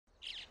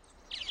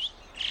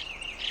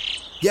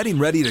Getting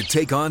ready to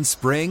take on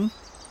spring?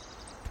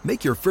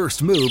 Make your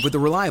first move with the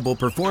reliable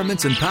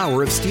performance and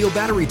power of Steel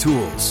battery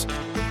tools.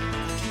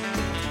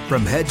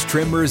 From hedge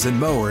trimmers and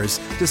mowers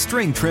to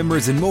string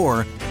trimmers and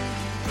more,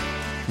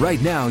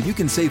 right now you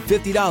can save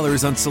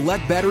 $50 on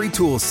select battery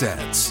tool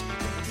sets.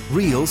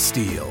 Real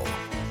Steel.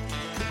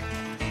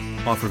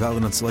 Offer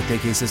valid on select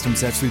AK system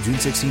sets through June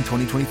 16,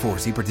 2024.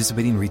 See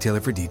participating retailer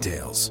for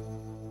details.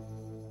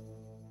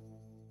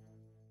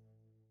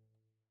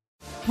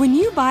 When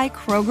you buy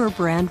Kroger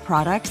brand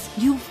products,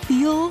 you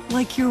feel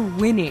like you're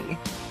winning.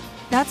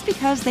 That's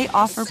because they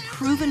offer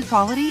proven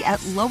quality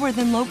at lower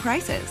than low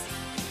prices.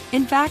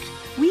 In fact,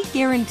 we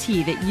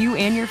guarantee that you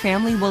and your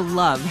family will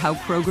love how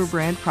Kroger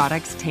brand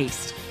products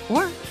taste,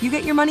 or you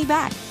get your money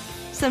back.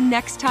 So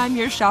next time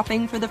you're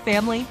shopping for the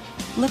family,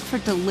 look for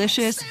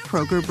delicious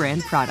Kroger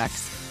brand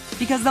products,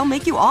 because they'll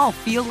make you all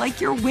feel like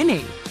you're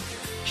winning.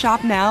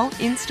 Shop now,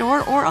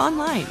 in-store, or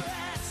online.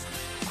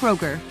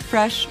 Kroger,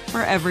 fresh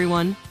for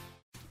everyone.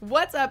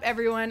 What's up,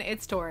 everyone?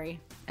 It's Tori.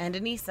 And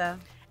Anissa.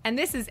 And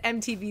this is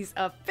MTV's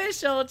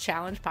official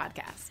challenge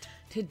podcast.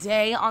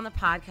 Today on the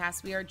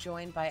podcast, we are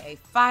joined by a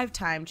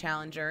 5-time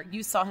challenger.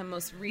 You saw him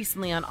most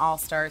recently on All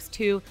Stars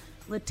 2.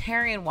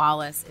 Latarian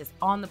Wallace is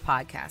on the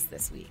podcast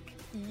this week.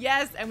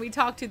 Yes, and we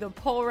talked to the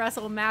pole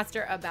wrestle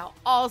master about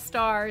All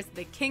Stars,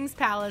 the King's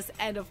Palace,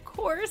 and of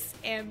course,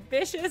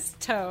 ambitious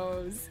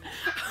toes.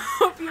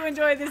 Hope you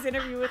enjoy this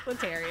interview with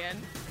Latarian.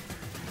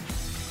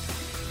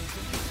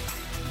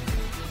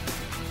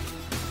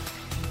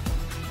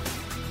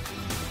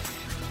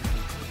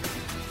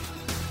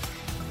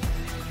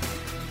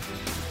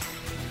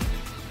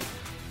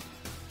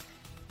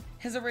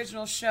 His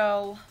original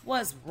show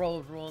was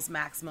Road Rules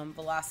Maximum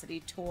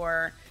Velocity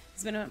Tour.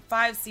 He's been in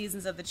 5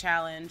 seasons of the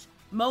challenge,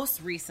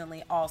 most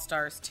recently All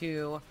Stars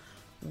 2.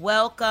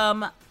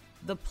 Welcome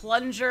the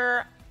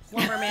plumber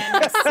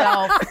man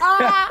himself,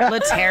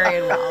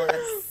 Latarian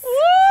Wallace.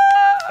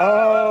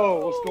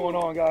 Oh, what's going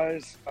on,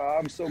 guys?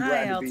 I'm so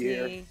glad to LT. be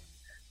here.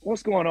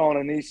 What's going on,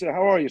 Anissa?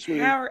 How are you,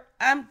 sweetie?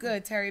 I'm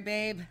good, Terry,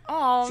 babe.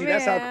 Oh, See, man.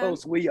 that's how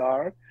close we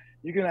are.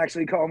 You can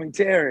actually call me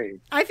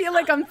Terry. I feel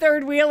like I'm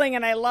third wheeling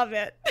and I love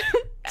it.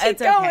 Keep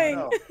It's okay.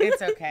 going.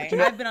 It's okay.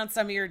 I've been on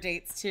some of your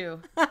dates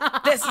too.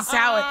 This is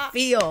how it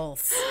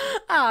feels.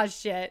 Oh,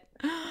 shit.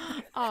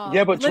 Oh,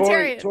 Yeah, but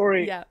Latarian-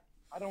 Tori, Yeah.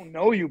 I don't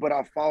know you, but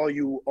I follow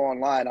you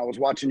online. I was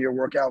watching your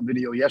workout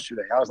video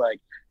yesterday. I was like,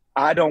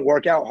 I don't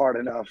work out hard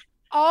enough.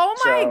 Oh,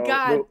 my So,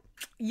 God. look,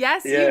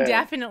 Yes, yeah. you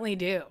definitely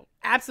do.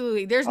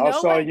 Absolutely. There's I no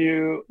saw way.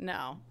 you.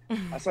 No.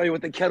 I saw you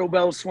with the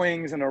kettlebell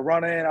swings and the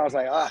running. I was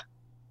like,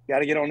 got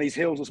to get on these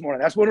hills this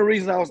morning. That's one of the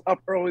reasons I was up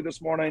early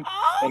this morning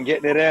and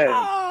getting it in.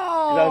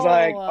 'Cause I was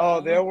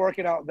like, they're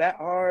working out that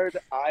hard.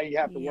 I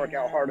have to work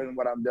out harder than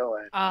what I'm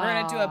doing. We're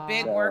going to do a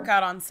big So-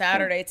 workout on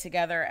Saturday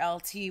together,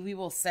 LT. We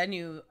will send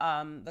you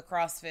the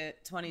CrossFit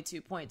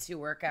 22.2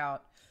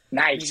 workout.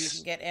 Maybe you Nice.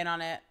 can get in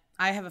on it.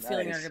 I have a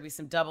feeling there are Nice. going to be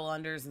some double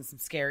unders and some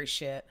scary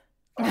shit.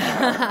 But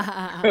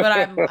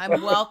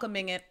I'm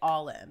welcoming it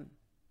all in.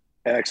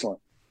 Excellent.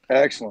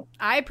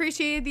 I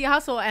appreciated the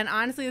hustle, and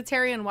honestly,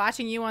 Latarian,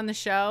 watching you on the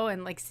show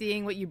and like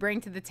seeing what you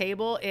bring to the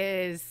table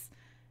is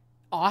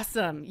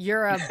awesome.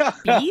 You're a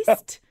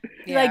beast.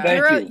 Like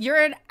Thank you're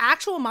an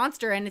actual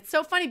monster, and it's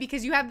so funny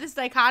because you have this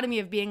dichotomy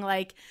of being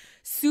like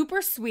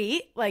super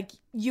sweet, like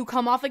you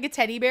come off like a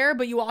teddy bear,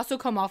 but you also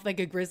come off like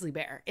a grizzly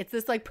bear. It's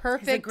this like He's a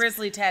perfect.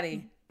 grizzly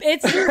teddy.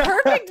 It's your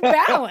perfect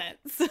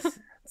balance.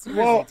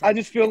 Well, I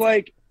just feel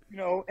like,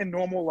 in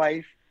normal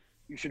life,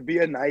 you should be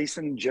a nice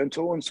and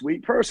gentle and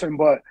sweet person.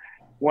 But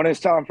when it's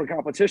time for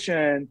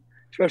competition,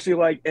 especially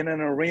like in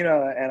an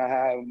arena and I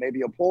have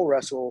maybe a pole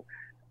wrestle,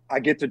 I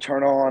get to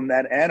turn on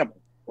that animal,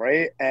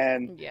 right?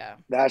 And Yeah.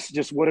 that's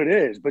just what it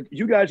is. But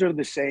you guys are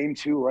the same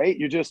too, right?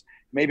 You're just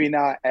maybe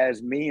not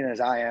as mean as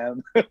I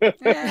am. Speak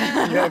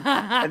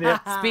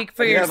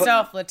for and you have a-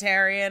 yourself,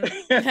 Latarian.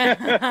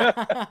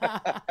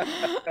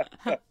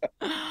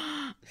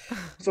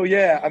 So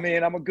yeah, I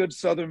mean, I'm a good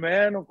Southern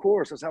man, of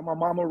course. That's how my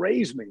mama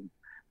raised me.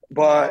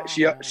 But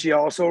she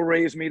also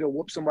raised me to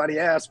whoop somebody's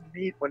ass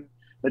when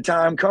the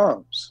time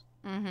comes.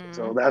 Mm-hmm.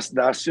 So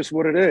that's just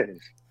what it is.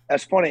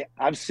 That's funny.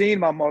 I've seen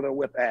my mother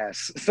whip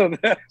ass. On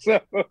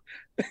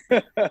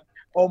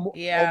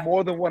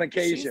more than one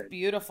occasion. She's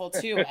beautiful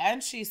too,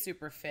 and she's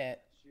super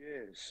fit. She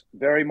is,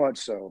 very much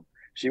so.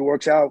 She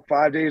works out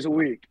 5 days a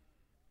week.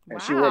 And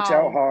she works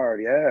out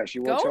hard. Yeah, she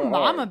works out hard. Go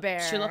Mama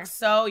Bear. She looks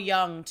so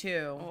young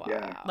too. Wow.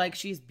 Yeah. Like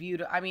she's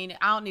beautiful. I mean,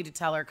 I don't need to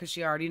tell her because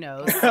she already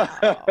knows.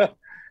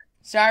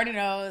 She already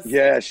knows.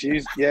 Yeah,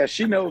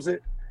 she knows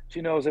it.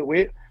 She knows it.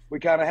 We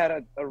kind of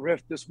had a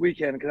rift this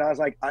weekend because I was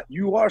like,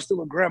 you are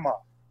still a grandma.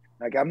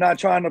 Like, I'm not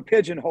trying to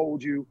pigeonhole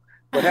you,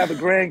 but have the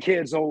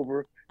grandkids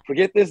over.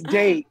 Forget this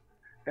date.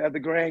 Have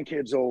the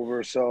grandkids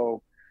over.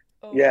 So,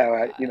 I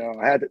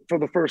had to, for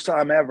the first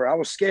time ever. I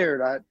was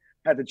scared. I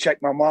had to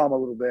check my mom a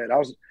little bit. I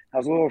was a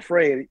little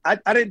afraid. I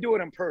didn't do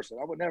it in person.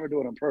 I would never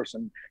do it in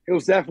person. It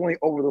was definitely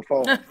over the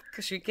phone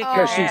Because she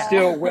because she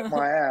still whipped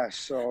my ass.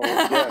 So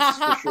yes,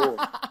 for sure.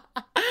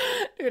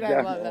 Dude,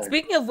 I love that.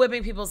 Speaking of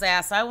whipping people's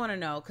ass, I want to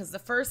know, because the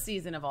first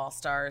season of All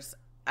Stars,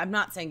 I'm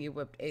not saying you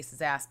whipped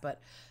Ace's ass,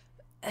 but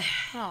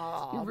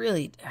you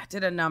really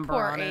did a number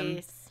Poor on him.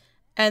 Ace.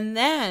 And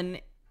then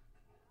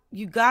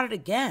you got it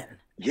again.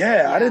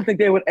 Yeah, I didn't think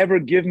they would ever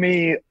give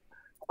me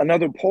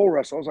another pole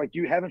wrestle. I was like,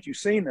 haven't you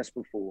seen this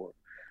before?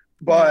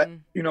 But,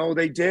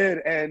 they did.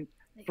 And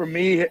for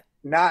me,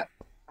 I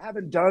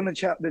haven't done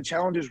the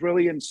challenges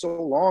really in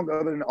so long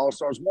other than All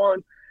Stars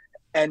 1.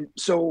 And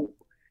so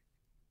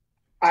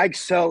I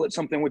excel at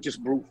something with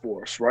just brute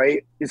force,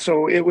 right? And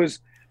so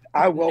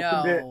I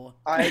welcomed it.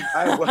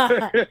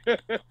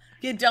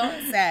 You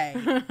don't say.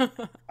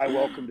 I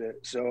welcomed it.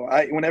 So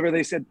whenever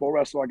they said pole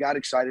wrestle, I got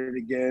excited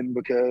again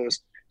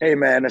because, hey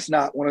man, it's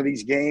not one of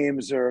these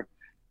games or,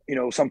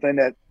 something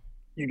that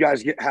you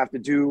guys have to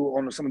do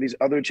on some of these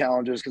other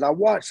challenges. Because I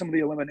watched some of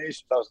the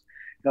eliminations.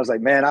 I was like,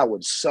 man, I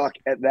would suck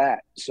at that.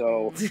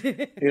 So,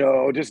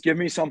 just give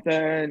me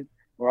something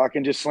where I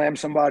can just slam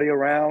somebody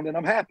around and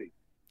I'm happy.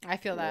 I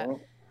feel that.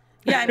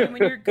 Yeah, I mean,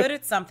 when you're good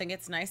at something,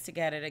 it's nice to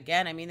get it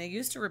again. I mean, they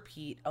used to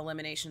repeat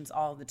eliminations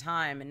all the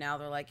time, and now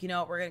they're like,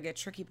 we're going to get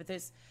tricky. But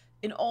there's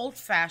an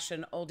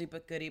old-fashioned, oldie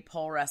but goodie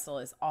pole wrestle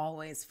is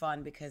always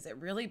fun because it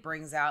really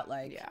brings out,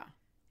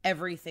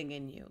 everything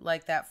in you.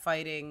 Like that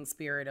fighting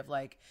spirit of,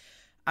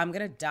 I'm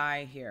going to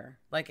die here.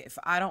 Like, if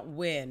I don't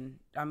win,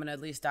 I'm going to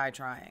at least die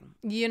trying.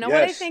 You know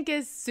what I think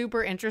is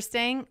super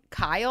interesting?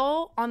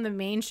 Kyle on the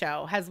main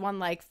show has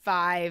won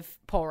 5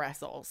 pole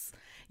wrestles.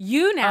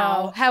 You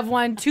now have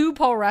won 2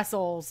 pole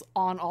wrestles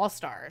on All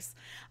Stars.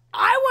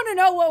 I want to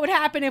know what would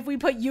happen if we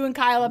put you and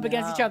Kyle up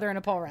against each other in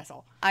a pole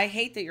wrestle. I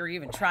hate that you're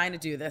even trying to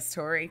do this,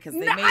 Tori, because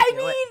they come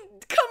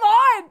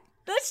on.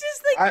 Let's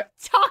just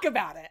talk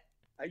about it.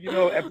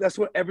 If that's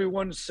what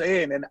everyone's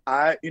saying. And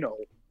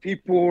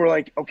people were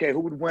like, okay,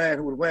 who would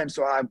win?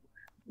 So I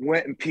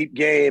went and peeped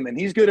game, and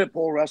he's good at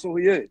pole wrestle.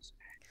 He is.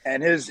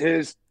 And his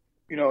he's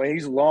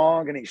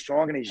long and he's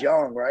strong and he's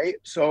young, right?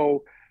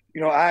 So,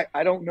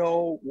 I don't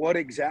know what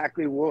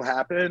exactly will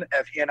happen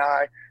if he and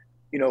I,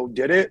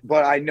 did it,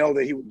 but I know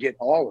that he would get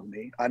all of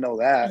me. I know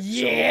that.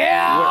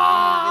 Yeah. So,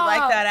 we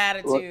like that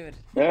attitude.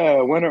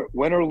 Yeah.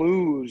 Win or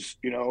lose,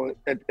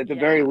 at the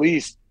very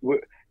least,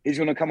 he's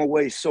going to come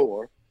away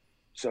sore.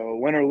 So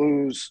win or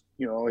lose,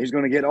 he's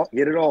going to get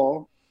it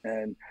all.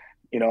 And,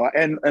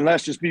 and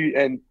let's just be,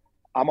 and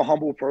I'm a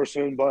humble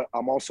person, but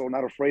I'm also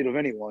not afraid of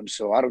anyone.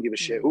 So I don't give a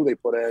shit who they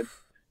put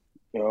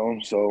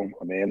in, so,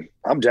 I mean,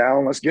 I'm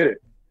down. Let's get it.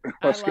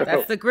 Let's go.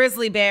 That's the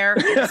grizzly bear.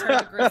 Just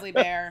heard the grizzly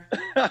bear.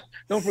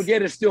 Don't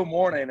forget it's still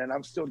morning and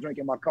I'm still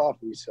drinking my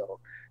coffee.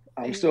 So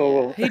I'm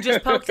still. He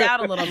just poked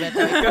out a little bit.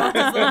 Though. He poked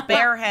his little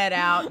bear head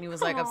out and he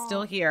was like, I'm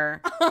still here.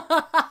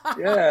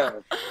 Yeah.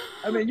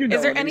 I mean,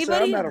 Is there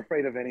anybody? I'm not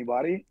afraid of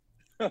anybody.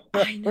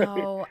 I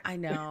know.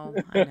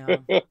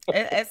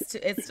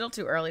 It's still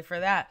too early for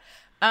that.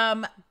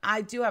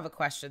 I do have a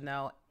question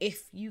though.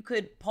 If you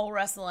could pole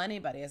wrestle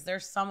anybody, is there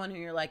someone who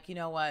you're like, you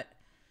know what,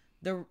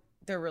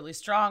 they're really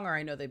strong, or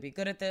I know they'd be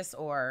good at this,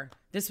 or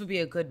this would be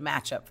a good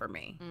matchup for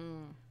me?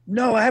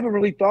 No, I haven't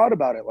really thought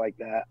about it like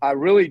that. I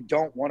really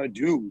don't want to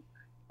do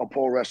a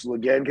pole wrestle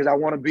again because I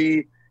want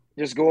to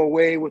just go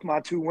away with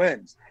my 2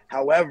 wins.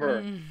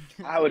 However,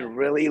 I would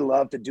really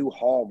love to do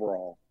Hall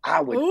Brawl.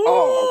 I would.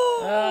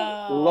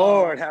 Oh,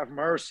 Lord have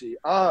mercy.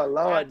 Oh,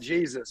 Lord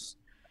Jesus.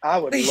 I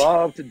would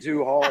love to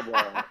do Hall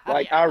Brawl.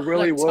 I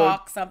really would.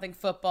 Talk something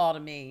football to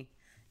me.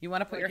 You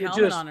want to put your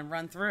helmet on and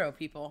run through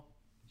people.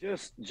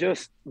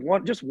 Just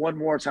one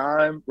more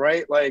time,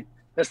 right?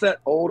 That's that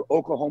old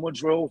Oklahoma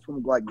drill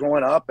from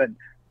growing up, and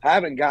I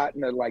haven't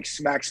gotten to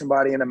smack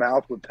somebody in the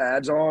mouth with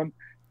pads on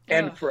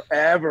and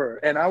forever.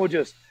 And I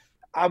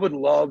would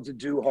love to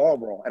do Hall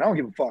Brawl, and I don't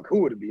give a fuck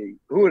who would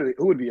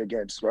it be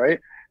against,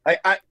 right?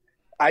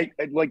 I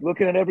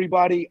looking at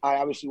everybody. I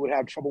obviously would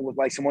have trouble with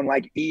someone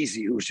like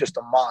Easy, who's just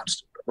a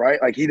monster, right?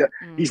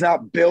 He's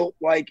not built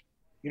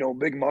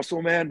big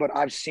muscle man, but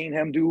I've seen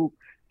him do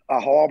a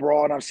Hall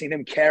Brawl, and I've seen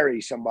him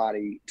carry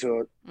somebody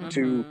to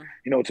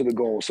the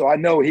goal. So I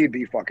know he'd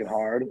be fucking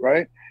hard,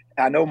 right?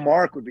 I know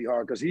Mark would be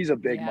hard because he's a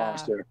big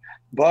monster.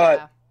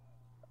 But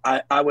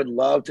I would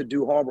love to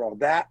do Hall Brawl.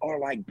 That or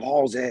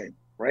balls in,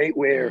 right?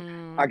 Where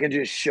I can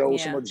just show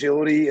some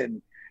agility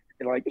and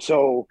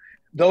so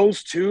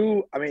those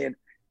 2, I mean,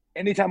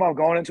 anytime I've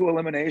gone into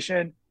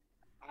elimination,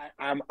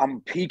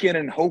 I'm peeking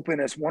and hoping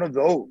it's one of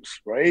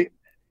those, right?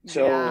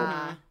 So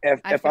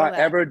if I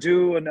ever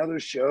do another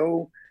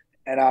show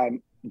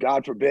and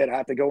God forbid, I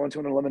have to go into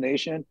an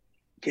elimination,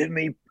 give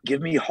me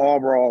Hall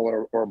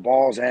Brawl or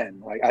balls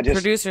in.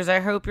 Producers, I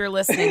hope you're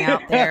listening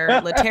out there.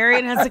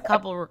 Latarian has a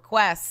couple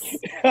requests.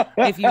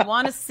 If you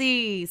want to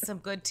see some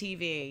good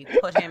TV,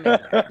 put him in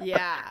there.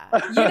 Yeah.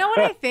 You know what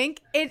I think?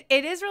 It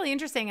is really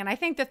interesting. And I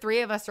think the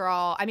 3 of us are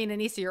all, I mean,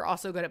 Anissa, you're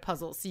also good at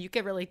puzzles. So you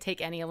could really take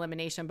any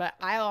elimination. But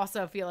I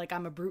also feel like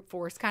I'm a brute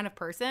force kind of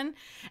person.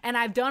 And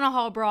I've done a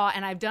Hall Brawl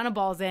and I've done a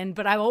balls in.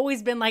 But I've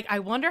always been I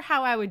wonder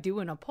how I would do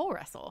in a pole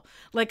wrestle.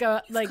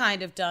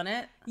 Kind of done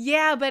it.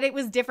 Yeah, but it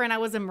was different. I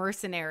was a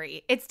mercenary.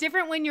 imaginary. It's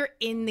different when you're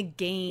in the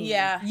game.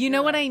 Yeah, you know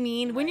you're what right. I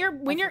mean. When you're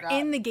forgot.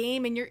 in the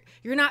game and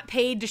you're not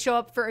paid to show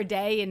up for a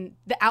day and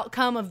the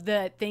outcome of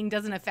the thing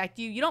doesn't affect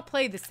you, you don't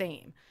play the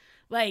same.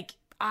 Like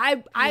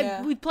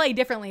I would play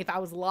differently if I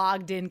was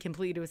logged in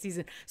completely to a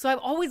season. So I've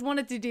always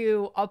wanted to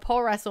do a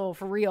pole wrestle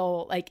for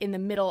real, like in the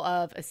middle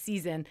of a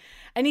season.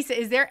 Anissa,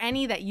 is there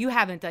any that you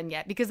haven't done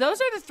yet? Because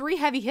those are the 3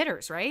 heavy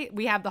hitters, right?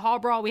 We have the hall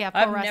brawl, we have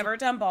pole I've wrestle. never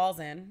done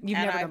balls in. You've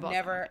and never done I've balls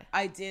never. in, okay.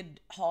 I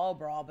did hall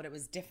brawl, but it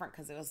was different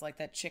because it was like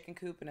that chicken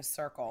coop in a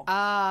circle.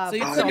 So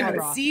you couldn't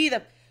even see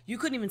the. You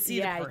couldn't even see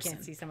the Yeah, you person.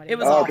 can't see somebody. It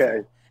was Okay.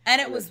 awful. And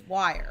it was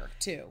wire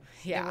too.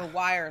 Yeah. There were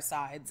wire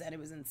sides, and it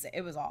was insane.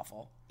 It was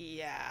awful.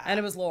 Yeah. And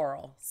it was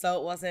Laurel, so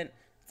it wasn't.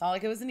 It's not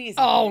like it was an easy.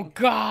 Oh thing.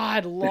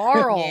 God,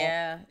 Laurel.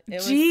 Yeah.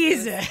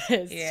 Jesus.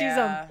 She's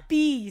yeah. a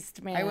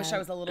beast, man. I wish I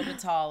was a little bit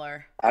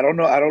taller. I don't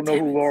know Damn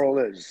who it. Laurel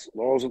is.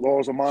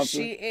 Laurel's a monster.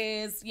 She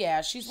is,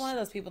 yeah. She's one of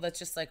those people that's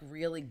just like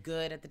really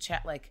good at the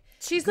chat, like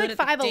She's good like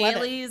at the 5'11".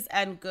 dailies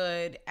and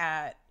good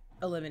at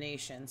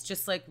eliminations.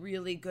 Just like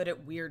really good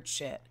at weird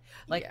shit,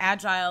 like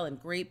agile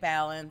and great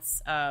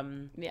balance.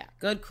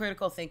 Good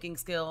critical thinking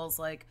skills.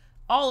 Like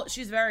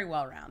she's very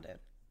well rounded.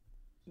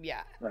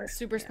 Yeah. Nice.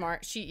 Super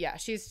smart. She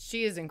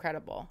is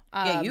incredible.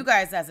 Yeah, you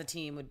guys as a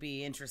team would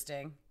be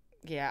interesting.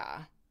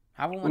 Yeah.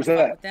 I won't want Who's to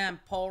fuck that? with them.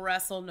 Pole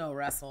wrestle, no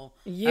wrestle.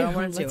 You I don't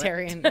want to do it.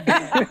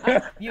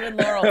 Letarian. You and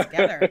Laurel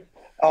together.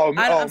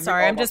 I'm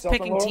sorry. I'm just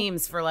picking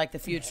teams for like the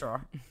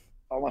future.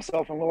 Oh,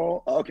 myself and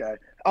Laurel. Okay.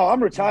 Oh,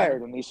 I'm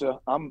retired, Anisha.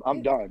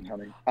 I'm done,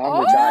 honey. I'm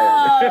Oh!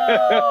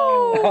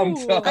 retired. I'm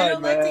done, I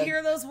don't like to man.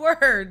 hear those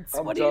words.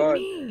 I'm What done.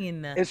 do you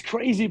mean? It's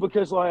crazy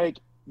because like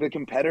the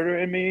competitor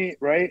in me,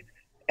 right?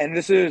 And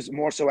this is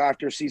more so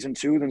after season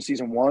 2 than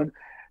season 1.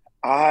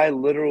 I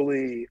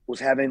literally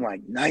was having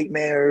like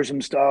nightmares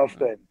and stuff,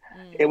 and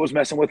it was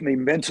messing with me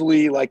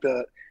mentally, like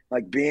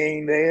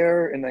being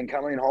there and then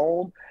coming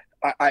home.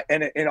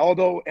 And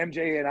although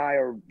MJ and I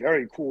are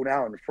very cool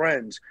now and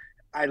friends,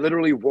 I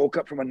literally woke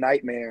up from a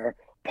nightmare,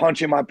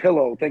 punching my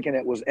pillow, thinking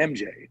it was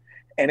MJ,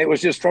 and it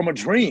was just from a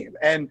dream.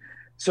 And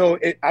so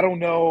I don't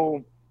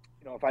know,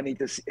 if I need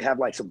to have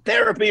like some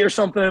therapy or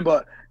something,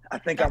 but I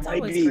think That's I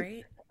might always be.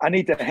 great. I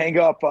need to hang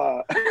up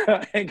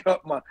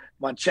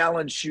my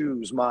challenge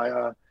shoes,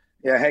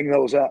 hang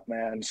those up,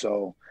 man.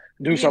 So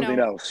do something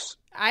else.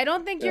 I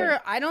don't think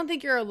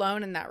you're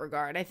alone in that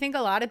regard. I think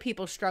a lot of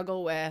people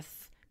struggle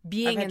with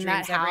being in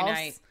that house. Every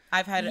night.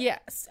 I've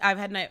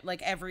had night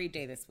like every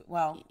day this week.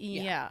 Well,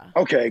 yeah.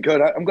 Okay,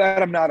 good. I'm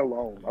glad I'm not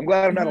alone. I'm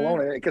glad I'm not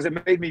alone in it because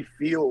it made me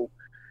feel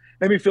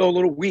a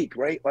little weak,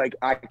 right? Like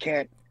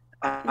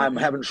I'm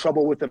having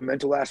trouble with the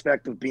mental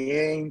aspect of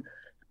being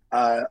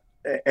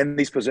in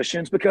these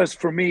positions, because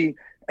for me,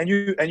 and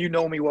you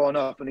know me well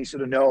enough, and you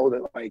sort of know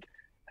that, like,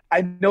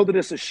 I know that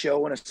it's a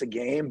show and it's a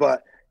game,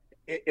 but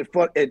it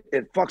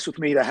fucks with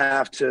me to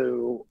have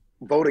to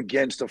vote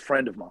against a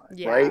friend of mine,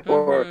 right?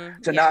 Or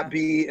to not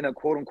be in a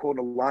quote unquote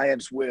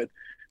alliance with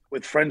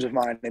friends of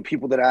mine and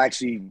people that I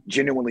actually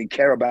genuinely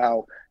care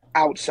about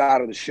outside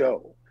of the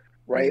show,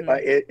 right?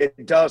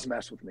 It does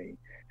mess with me,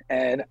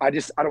 and I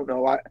don't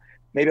know.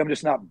 Maybe I'm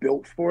just not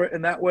built for it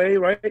in that way,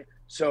 right?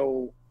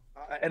 So.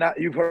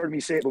 You've heard me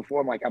say it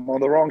before. I'm like, I'm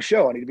on the wrong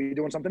show. I need to be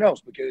doing something else,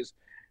 because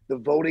the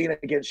voting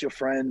against your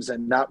friends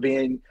and not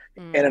being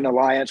in an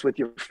alliance with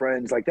your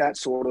friends, like that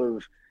sort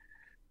of,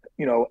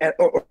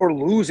 or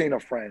losing a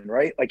friend,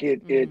 right? Like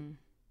it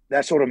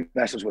that sort of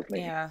messes with me.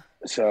 Yeah.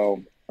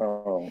 So,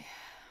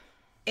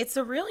 it's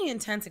a really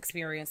intense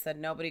experience that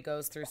nobody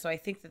goes through. So I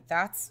think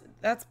that's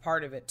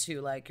part of it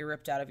too. Like, you're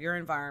ripped out of your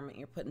environment,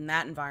 you're put in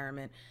that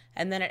environment,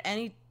 and then at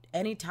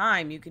any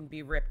time you can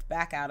be ripped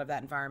back out of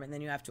that environment, and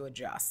then you have to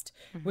adjust,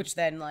 which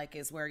then like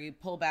is where you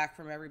pull back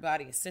from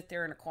everybody. You sit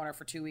there in a corner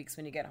for 2 weeks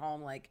when you get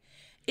home. Like,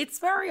 it's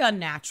very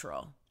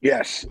unnatural.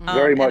 yes,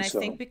 very much and I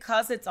think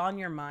because it's on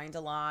your mind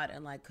a lot,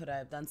 and like, could I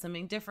have done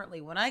something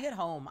differently? When I get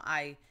home,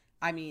 I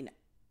mean,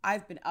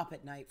 I've been up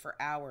at night for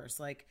hours,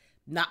 like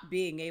not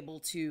being able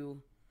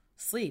to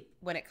sleep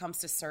when it comes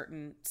to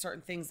certain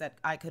things that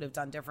I could have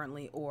done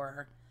differently,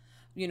 or,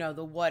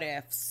 the what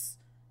ifs.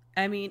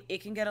 I mean,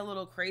 it can get a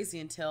little crazy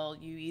until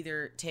you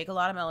either take a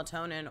lot of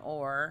melatonin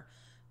or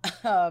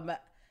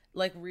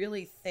like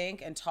really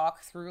think and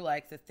talk through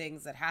like the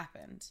things that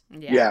happened.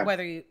 Yeah.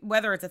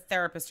 Whether it's a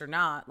therapist or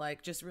not,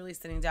 like just really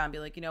sitting down and be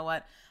like, you know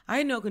what? I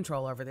had no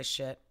control over this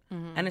shit.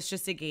 And it's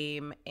just a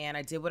game, and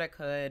I did what I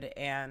could,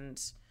 and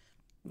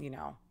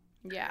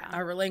I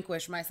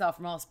relinquished myself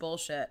from all this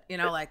bullshit,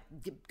 like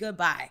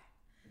goodbye.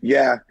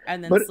 Yeah.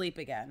 And then sleep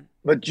again.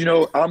 But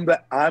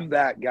I'm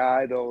that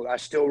guy though. I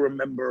still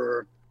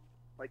remember,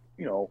 like,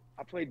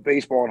 I played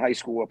baseball in high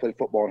school. I played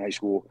football in high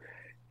school,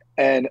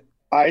 and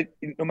I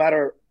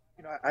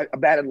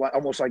batted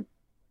almost like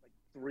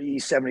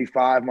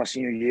 375 my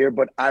senior year.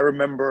 But I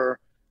remember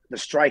the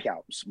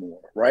strikeouts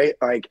more, right?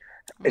 Like,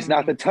 it's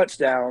not the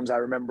touchdowns. I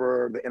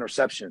remember the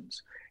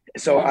interceptions.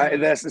 So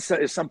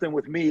it's something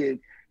with me.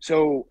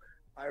 So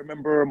I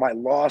remember my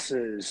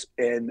losses,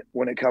 and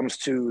when it comes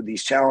to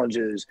these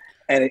challenges,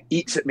 and it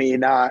eats at me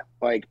not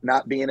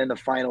being in the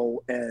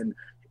final and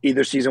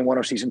either season 1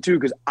 or season 2,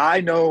 because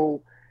I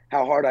know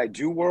how hard I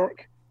do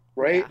work,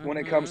 right? When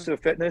it comes to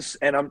fitness,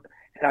 and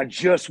I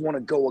just want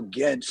to go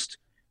against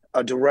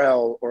a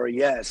Darrell or a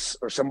Yes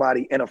or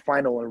somebody in a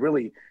final and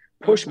really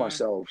push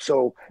myself.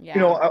 So, you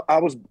know, I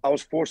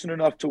was fortunate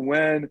enough to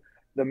win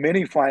the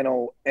mini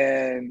final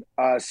in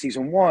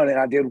season 1, and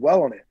I did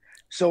well on it.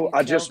 So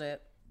I just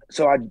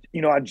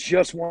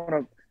want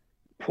to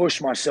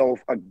push myself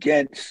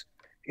against,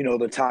 you know,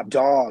 the top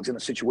dogs in a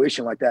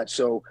situation like that.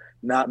 So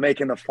not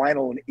making the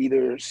final in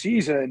either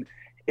season,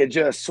 it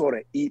just sort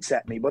of eats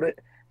at me. But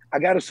I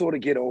got to sort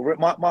of get over it.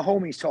 My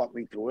homies talked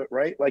me through it,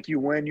 right? Like, you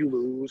win, you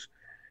lose.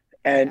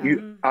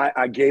 And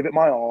I gave it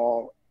my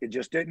all. It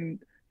just didn't,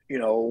 you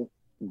know,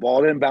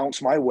 ball didn't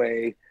bounce my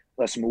way.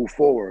 Let's move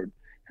forward.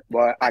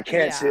 But I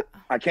can't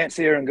sit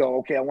here and go,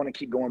 okay, I want to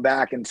keep going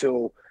back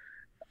until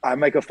I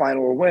make a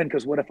final or win,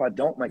 because what if I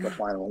don't make a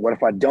final? What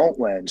if I don't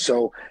win?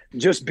 So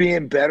just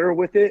being better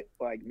with it,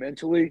 like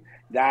mentally,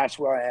 that's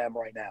where I am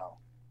right now.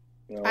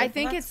 You know? I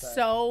think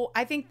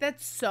I think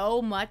that's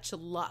so much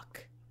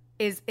luck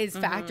is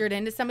factored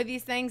into some of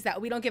these things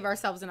that we don't give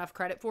ourselves enough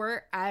credit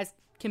for as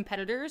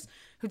competitors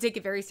who take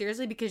it very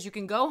seriously, because you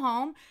can go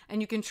home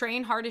and you can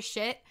train hard as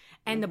shit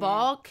and the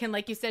ball can,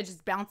 like you said,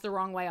 just bounce the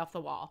wrong way off the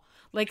wall.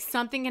 Like,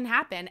 something can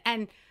happen,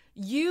 and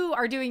you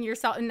are doing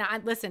yourself. And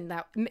listen,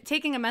 that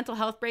taking a mental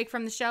health break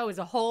from the show is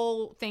a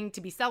whole thing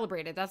to be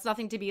celebrated. That's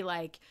nothing to be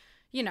like,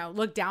 you know,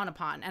 looked down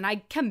upon. And I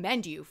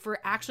commend you for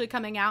actually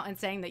coming out and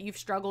saying that you've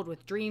struggled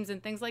with dreams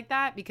and things like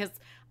that, because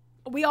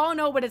we all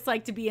know what it's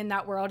like to be in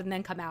that world and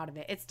then come out of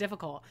it. It's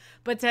difficult.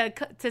 But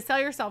to sell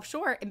yourself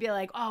short and be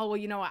like, oh, well,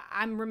 you know,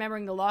 I'm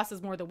remembering the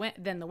losses more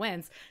than the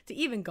wins, to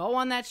even go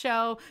on that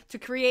show, to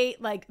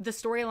create like the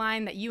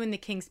storyline that you and the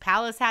King's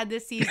Palace had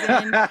this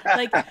season,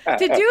 like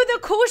to do the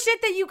cool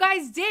shit that you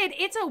guys did,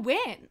 it's a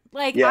win.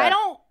 Like,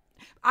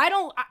 I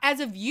don't, as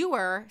a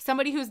viewer,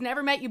 somebody who's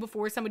never met you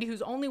before, somebody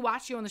who's only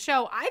watched you on the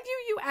show, I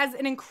view you as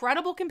an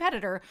incredible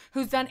competitor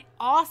who's done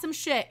awesome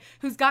shit,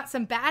 who's got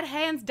some bad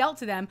hands dealt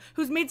to them,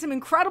 who's made some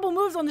incredible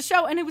moves on the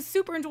show, and it was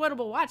super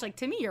enjoyable to watch. Like,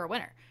 to me, you're a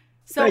winner.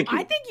 So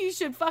I think you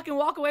should fucking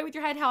walk away with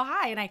your head held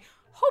high, and I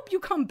hope you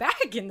come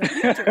back in the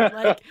future.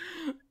 Like,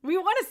 we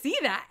want to see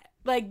that.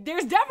 Like,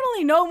 there's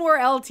definitely no more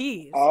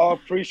LTs. Oh,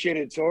 appreciate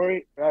it,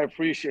 Tori. I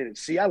appreciate it.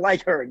 See, I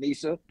like her,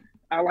 Nisa.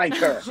 I like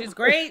her. She's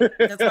great.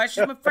 That's why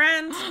she's my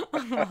friend.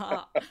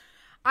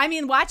 I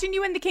mean, watching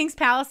you in the King's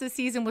Palace this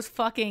season was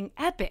fucking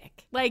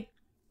epic. Like,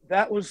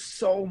 that was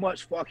so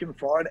much fucking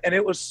fun, and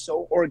it was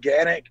so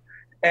organic.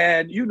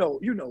 And you know,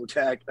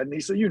 Tech,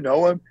 Anissa, you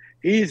know him.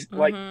 He's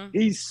like,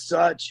 he's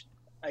such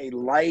a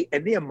light,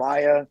 and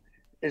Nehemiah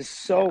is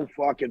so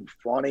fucking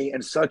funny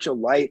and such a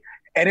light.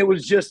 And it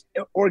was just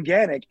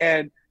organic.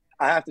 And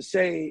I have to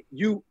say,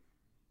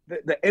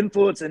 the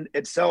influence in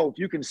itself,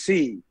 you can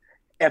see.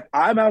 If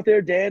I'm out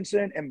there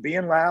dancing and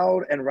being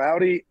loud and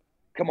rowdy,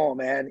 come on,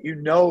 man. You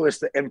know it's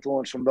the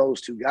influence from those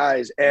two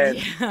guys.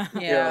 And,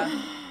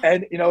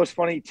 and you know, it's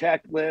funny,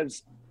 Tech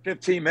lives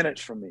 15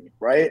 minutes from me,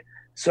 right?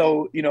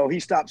 So, you know, he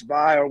stops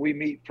by or we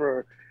meet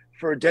for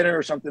dinner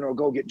or something or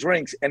go get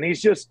drinks. And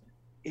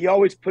he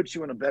always puts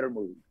you in a better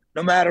mood.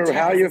 No matter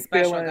how you're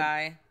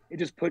feeling, he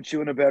just puts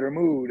you in a better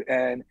mood.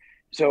 And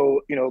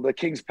so, you know, the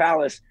King's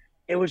Palace,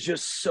 it was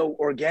just so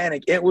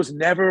organic. It was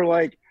never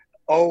like,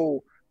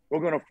 oh, we're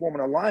going to form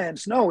an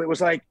alliance. No, it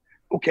was like,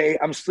 okay,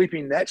 I'm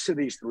sleeping next to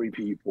these 3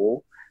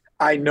 people.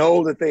 I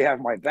know that they have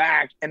my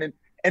back. And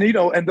you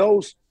know, and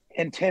those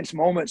intense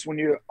moments when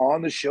you're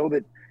on the show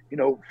that, you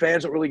know,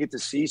 fans don't really get to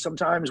see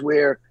sometimes,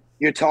 where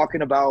you're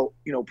talking about,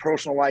 you know,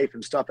 personal life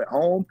and stuff at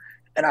home.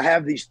 And I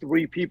have these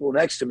 3 people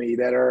next to me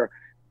that are,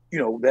 you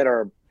know, that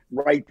are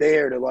right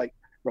there to like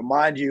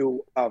remind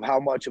you of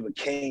how much of a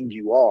king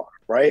you are,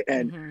 right?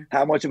 And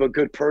how much of a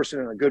good person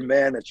and a good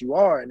man that you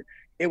are. And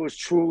it was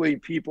truly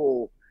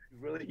people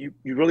you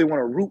really want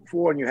to root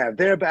for, and you have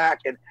their back.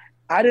 And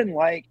I didn't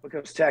like,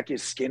 because Tech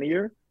is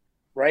skinnier,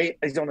 right?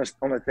 He's on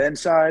the thin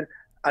side.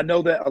 I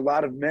know that a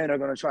lot of men are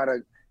going to try to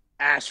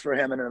ask for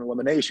him in an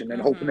elimination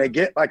and hoping they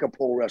get like a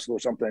pole wrestler or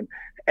something,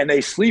 and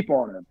they sleep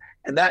on him.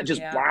 And that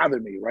just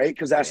bothered me, right?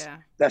 Because that's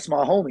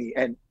my homie,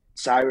 and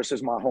Cyrus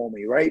is my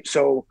homie, right?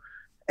 So,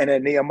 and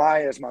then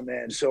Nehemiah is my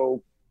man.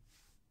 So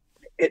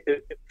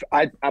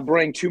I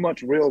bring too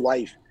much real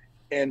life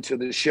into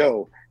the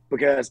show.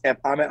 Because if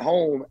I'm at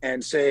home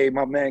and say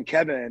my man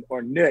Kevin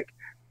or Nick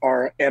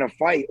are in a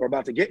fight or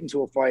about to get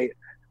into a fight,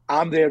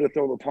 I'm there to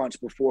throw the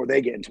punch before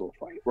they get into a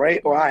fight,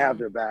 right? Or I have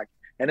their back.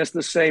 And it's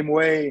the same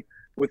way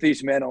with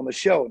these men on the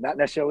show. Not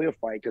necessarily a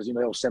fight, because, you know,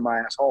 they'll send my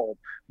ass home.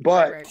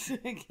 But,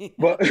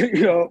 but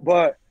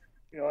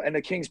and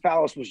the King's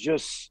Palace was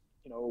just,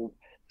 you know,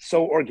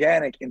 so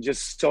organic and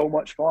just so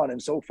much fun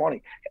and so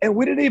funny. And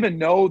we didn't even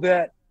know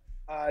that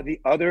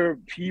the other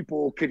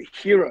people could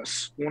hear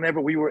us whenever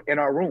we were in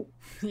our room.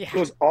 It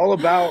was all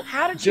about.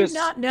 How did you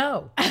not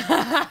know?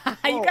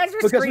 You guys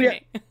were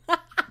screaming.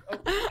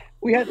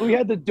 We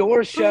had the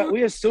door shut.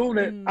 We assumed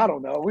it. I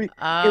don't know. It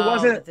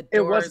wasn't. The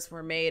doors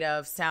were made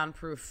of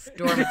soundproof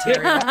door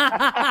material.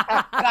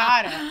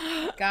 Got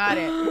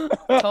it.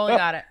 Totally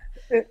got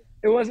it.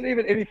 it wasn't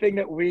even anything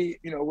that we,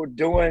 were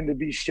doing to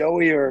be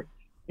showy or,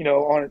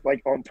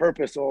 on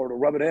purpose or to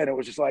rub it in. It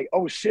was just like,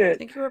 oh shit. I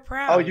think you were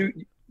proud. Oh,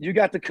 you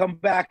got to come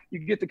back. You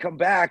get to come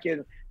back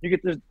and you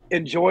get to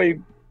enjoy,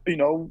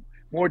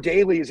 more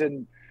dailies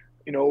and,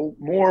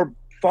 more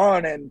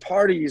fun and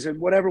parties and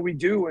whatever we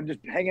do and just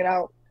hanging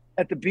out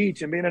at the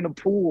beach and being in the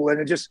pool. And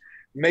it just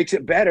makes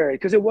it better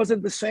because it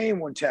wasn't the same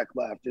when Tech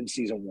left in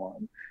season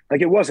 1.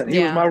 Like it wasn't. He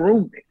was my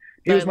roommate.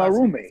 He was my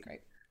roommate.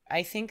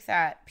 I think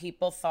that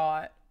people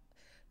thought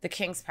the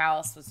King's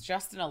Palace was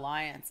just an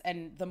alliance.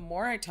 And the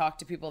more I talked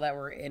to people that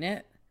were in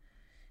it,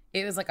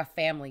 it was like a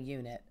family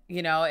unit.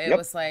 It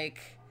was like,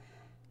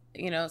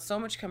 so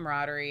much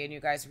camaraderie and you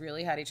guys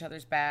really had each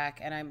other's back.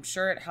 And I'm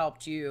sure it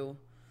helped you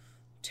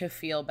to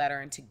feel better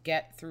and to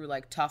get through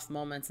like tough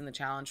moments in the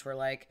challenge where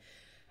like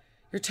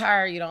you're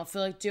tired, you don't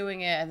feel like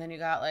doing it. And then you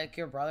got like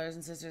your brothers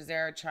and sisters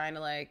there trying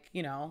to like,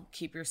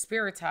 keep your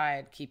spirits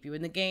high, keep you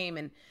in the game.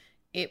 And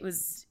it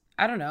was,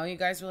 I don't know, you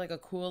guys were like a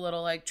cool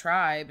little like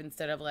tribe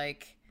instead of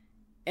like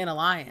an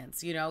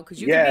alliance, because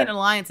you can be an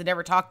alliance and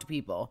never talk to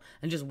people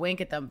and just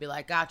wink at them and be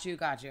like, got you,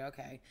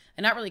 okay,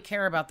 and not really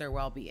care about their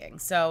well-being.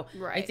 So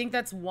I think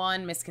that's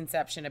one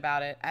misconception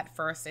about it. At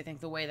first, I think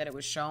the way that it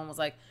was shown was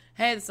like,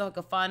 hey, this is like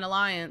a fun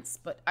alliance,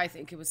 but I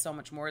think it was so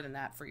much more than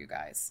that for you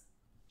guys.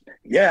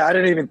 Yeah, I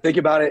didn't even think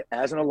about it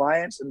as an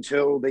alliance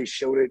until they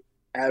showed it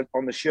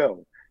on the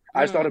show.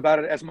 I just thought about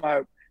it as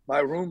my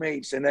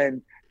roommates, and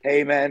then,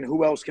 hey man,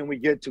 who else can we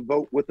get to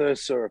vote with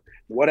us or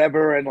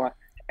whatever,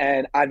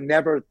 and I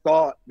never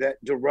thought that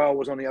Darrell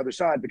was on the other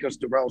side because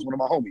Darrell's one of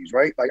my homies,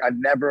 right? Like I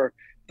never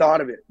thought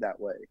of it that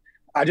way.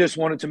 I just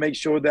wanted to make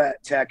sure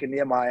that Tech and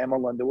Nehemiah and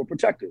Melinda were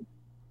protected.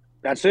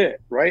 That's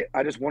it, right?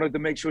 I just wanted to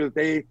make sure that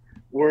they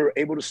were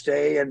able to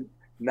stay and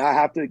not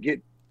have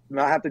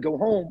to go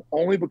home,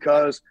 only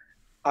because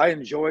I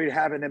enjoyed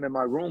having them in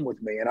my room with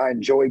me and I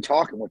enjoyed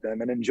talking with them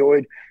and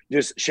enjoyed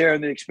just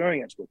sharing the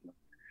experience with them.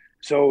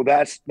 So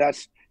that's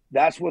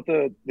what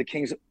the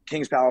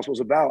King's Palace was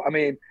about. I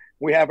mean,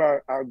 we have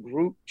our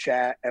group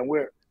chat and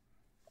we're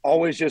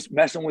always just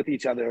messing with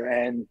each other.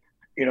 And,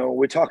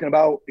 we're talking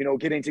about,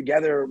 getting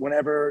together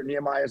whenever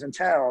Nehemiah's in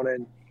town.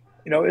 And,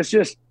 it's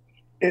just,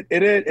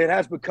 it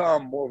has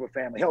become more of a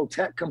family. Hell,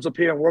 Tech comes up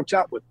here and works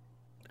out with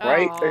me,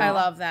 right? Oh, I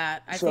love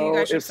that. I think you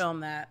guys should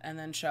film that and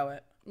then show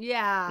it.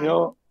 Yeah.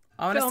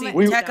 I want to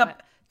see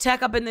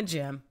Tech up in the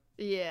gym.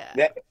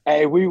 Yeah.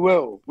 Hey, we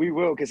will.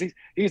 Because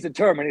he's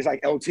determined. He's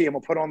like, LT, I'm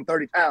going to put on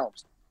 30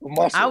 pounds.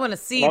 Muscle. I want to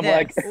see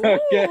this. Like,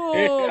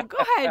 Ooh, go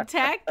ahead,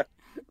 Tech.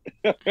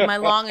 My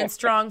long and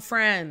strong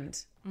friend.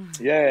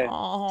 Yeah.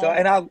 Aww. So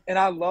and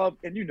I love,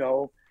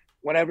 and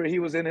whenever he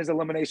was in his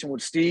elimination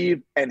with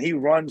Steve and he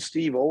runs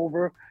Steve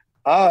over,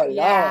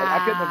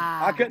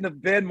 I couldn't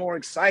have been more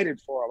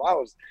excited for him. I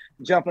was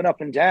jumping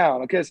up and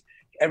down because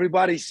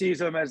everybody sees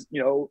him as,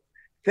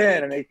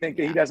 thin and they think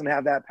that he doesn't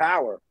have that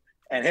power.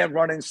 And him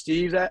running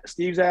Steve's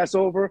ass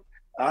over,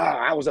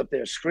 I was up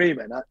there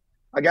screaming.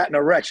 I got an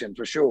erection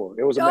for sure.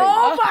 It was amazing.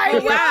 Oh my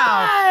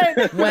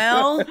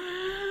God.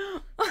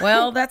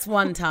 Well, that's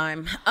one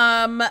time.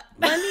 Let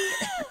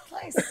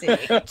see.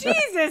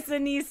 Jesus,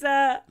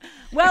 Aneesa.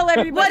 Well,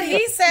 everybody. What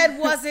he said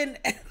wasn't.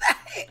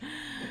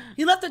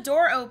 He left the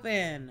door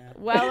open.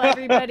 Well,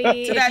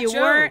 everybody,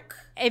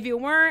 if you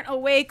weren't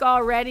awake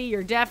already,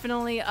 you're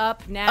definitely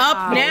up now.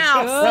 Up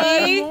now.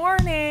 Good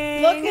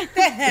morning. Look at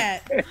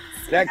that.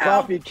 That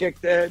coffee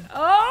kicked in.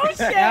 Oh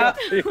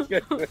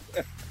shit.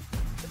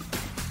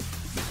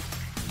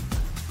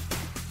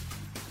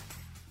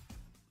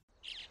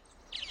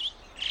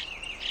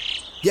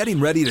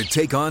 Getting ready to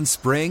take on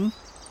spring?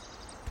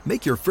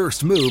 Make your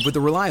first move with the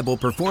reliable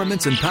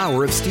performance and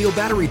power of Steel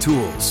battery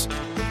tools.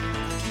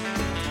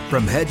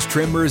 From hedge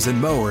trimmers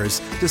and mowers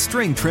to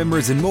string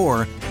trimmers and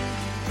more,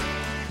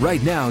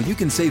 right now you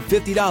can save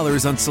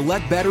 $50 on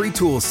select battery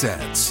tool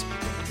sets.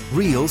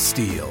 Real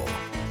Steel.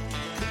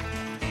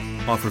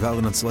 Offer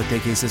valid on select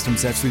AK system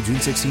sets through June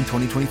 16,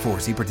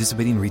 2024. See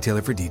participating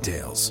retailer for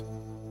details.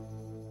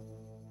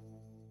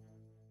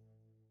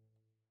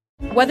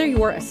 Whether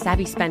you're a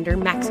savvy spender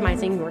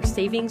maximizing your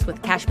savings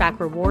with cashback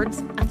rewards,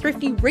 a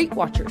thrifty rate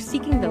watcher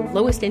seeking the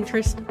lowest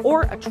interest,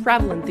 or a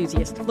travel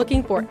enthusiast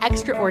looking for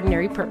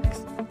extraordinary perks,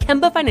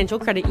 Kemba Financial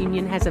Credit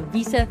Union has a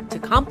visa to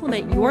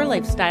complement your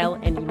lifestyle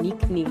and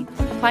unique needs.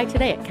 Apply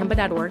today at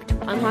Kemba.org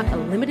to unlock a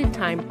limited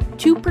time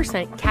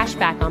 2% cash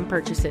back on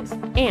purchases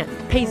and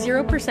pay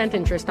 0%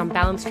 interest on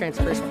balance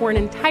transfers for an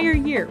entire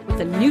year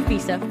with a new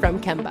visa from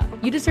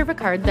Kemba. You deserve a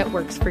card that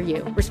works for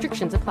you.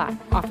 Restrictions apply.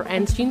 Offer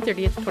ends June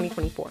 30th,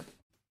 2024.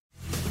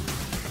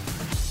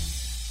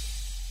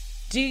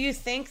 Do you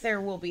think there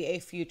will be a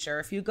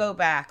future if you go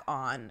back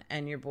on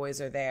and your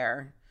boys are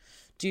there?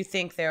 Do you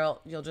think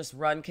you'll just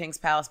run King's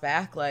Palace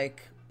back?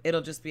 Like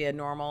it'll just be a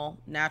normal,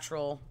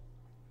 natural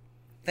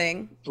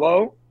thing?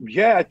 Flo?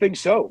 Yeah, I think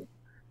so.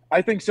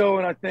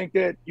 And I think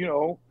that,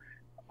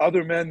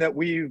 other men that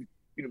we've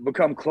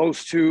become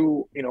close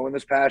to, in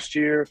this past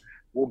year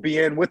will be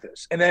in with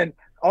us. And then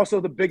also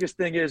the biggest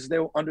thing is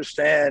they'll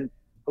understand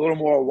a little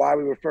more why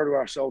we refer to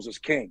ourselves as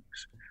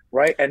kings,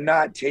 right? And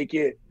not take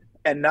it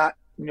and not,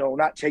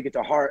 not take it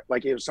to heart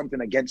like it was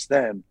something against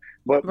them,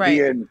 but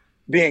Right.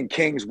 being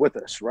kings with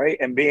us, right?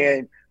 And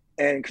being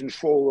in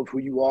control of who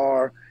you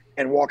are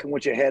and walking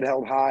with your head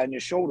held high and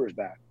your shoulders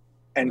back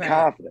and Right.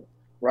 confident,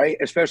 right?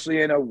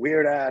 Especially in a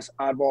weird ass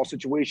oddball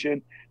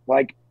situation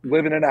like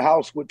living in a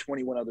house with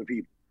 21 other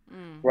people,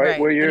 right?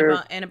 Where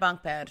you're in a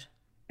bunk bed.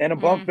 in a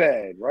bunk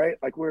bed, right?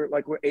 Like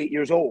we're 8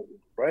 years old,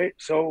 right?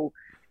 So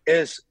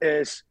it's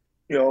it's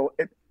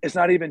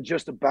not even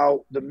just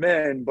about the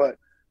men, but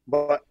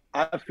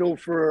I feel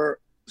for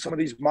some of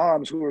these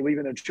moms who are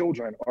leaving their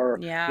children or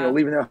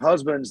leaving their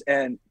husbands,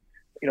 and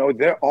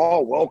they're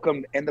all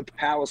welcome in the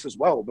palace as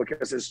well,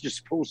 because it's just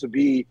supposed to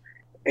be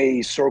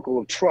a circle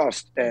of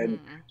trust and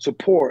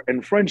support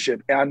and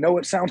friendship. And I know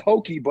it sounds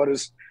hokey, but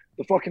it's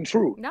the fucking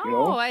truth.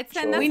 No, it's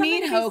So- We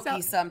need something to be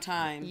hokey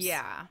sometimes.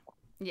 Yeah.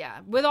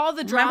 With all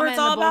the drama, Remember, it's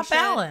and all the about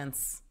bullshit.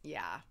 balance.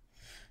 Yeah.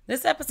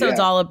 This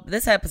episode's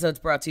this episode's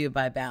brought to you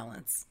by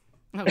balance.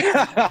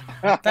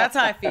 That's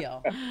how I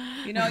feel.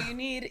 You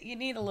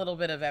need a little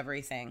bit of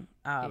everything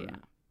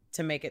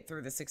to make it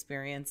through this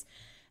experience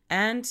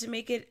and to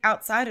make it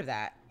outside of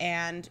that.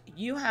 And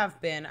I've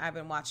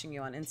been watching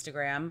you on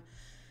Instagram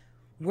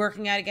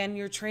working out again.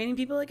 You're training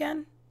people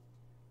again?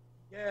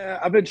 Yeah,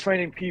 I've been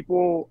training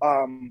people.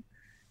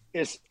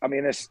 It's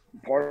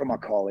part of my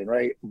calling,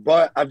 right?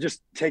 But I've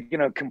just taken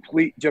a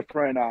complete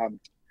different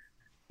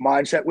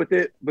mindset with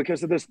it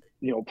because of this,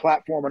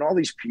 platform and all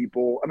these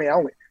people.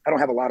 I don't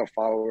have a lot of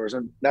followers,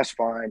 and that's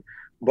fine.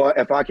 But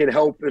if I could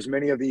help as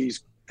many of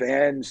these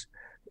fans,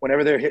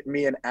 whenever they're hitting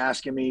me and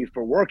asking me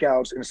for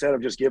workouts, instead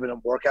of just giving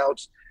them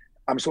workouts,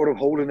 I'm sort of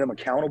holding them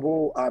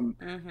accountable. I'm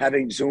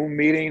having Zoom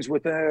meetings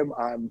with them.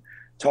 I'm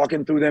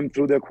talking through them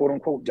through their quote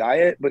unquote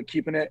diet, but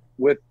keeping it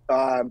with,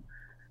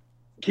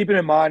 keeping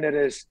in mind that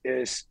is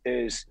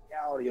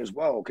reality as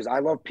well. Cause I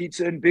love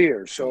pizza and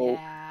beer. So,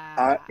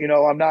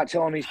 I'm not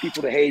telling these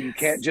people that, hey, you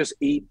can't just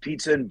eat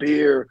pizza and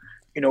beer,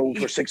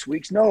 for 6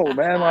 weeks. No,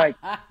 man.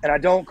 And I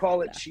don't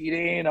call it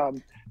cheating.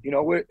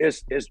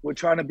 We're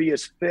trying to be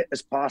as fit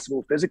as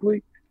possible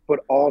physically, but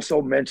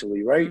also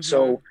mentally. Right.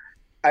 So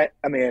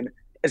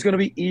it's going to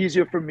be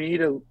easier for me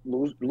to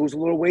lose a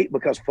little weight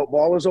because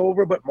football is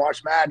over, but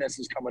March Madness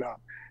is coming up.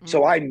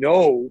 So I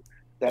know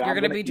that you're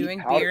going to be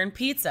doing beer and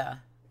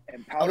pizza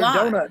and powdered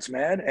donuts,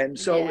 man. And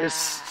so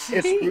it's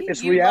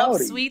you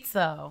reality. Love sweets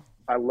though.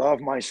 I love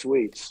my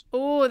sweets.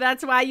 Oh,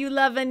 that's why you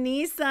love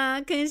Anissa,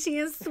 because she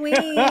is sweet.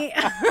 I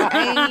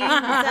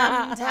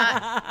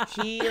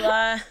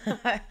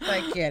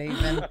can't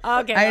even.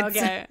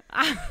 Okay.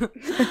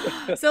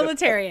 So,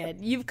 Laterrian,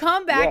 you've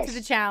come back to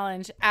the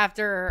challenge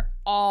after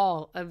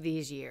all of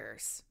these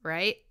years,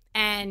 right?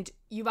 And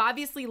you've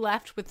obviously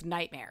left with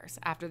nightmares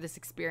after this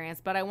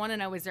experience. But I want to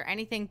know, is there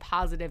anything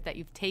positive that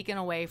you've taken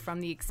away from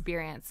the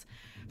experience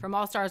from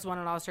All Stars 1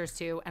 and All Stars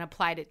 2 and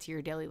applied it to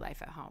your daily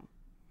life at home?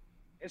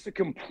 It's a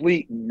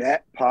complete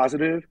net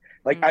positive.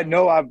 I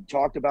know I've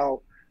talked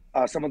about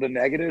some of the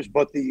negatives,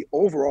 but the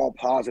overall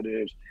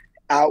positives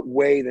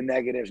outweigh the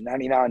negatives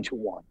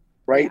 99-1,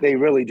 right? They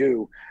really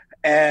do.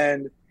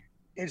 And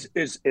it's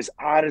as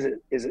odd as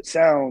it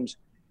sounds,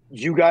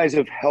 you guys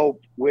have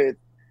helped with,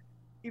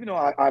 even though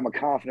I'm a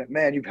confident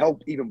man, you've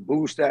helped even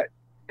boost that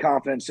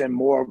confidence and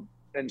more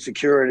and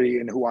security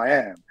in who I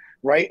am,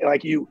 right?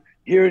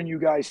 Hearing you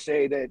guys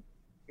say that,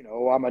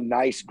 I'm a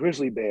nice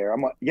grizzly bear.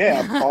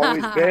 I've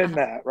always been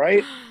that,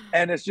 right?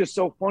 And it's just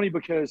so funny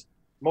because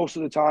most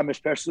of the time,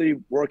 especially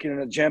working in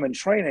a gym and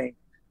training,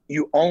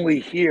 you only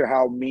hear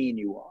how mean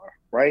you are,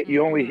 right?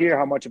 You only hear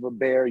how much of a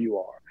bear you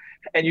are.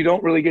 And you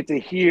don't really get to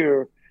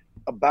hear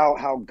about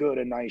how good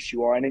and nice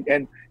you are.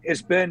 And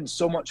it's been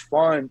so much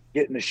fun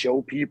getting to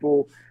show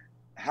people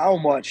how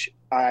much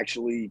I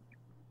actually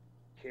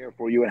care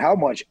for you and how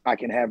much I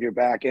can have your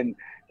back. And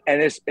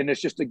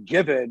it's just a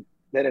given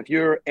that if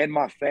you're in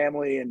my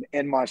family and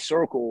in my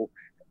circle,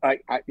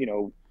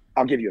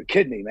 I'll give you a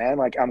kidney, man.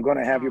 I'm going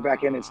to have your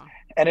back.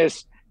 And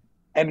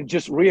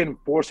just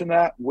reinforcing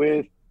that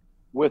with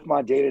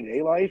my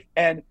day-to-day life.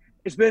 And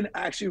it's been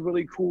actually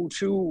really cool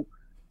too,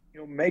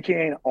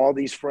 making all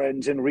these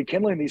friends and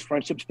rekindling these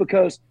friendships,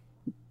 because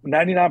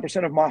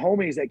 99% of my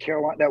homies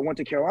that went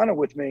to Carolina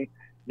with me,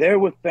 they're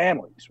with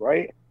families,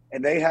 right?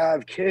 And they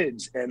have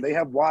kids and they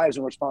have wives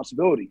and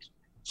responsibilities.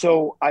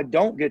 So I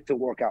don't get to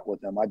work out with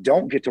them. I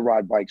don't get to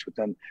ride bikes with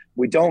them.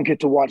 We don't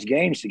get to watch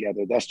games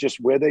together. That's just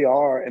where they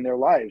are in their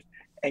lives.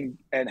 And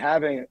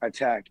having a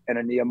Tech and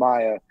a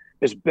Nehemiah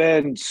has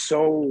been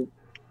so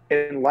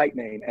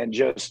enlightening, and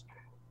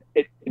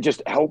it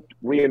just helped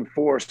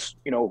reinforce,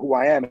 who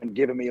I am and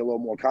giving me a little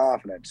more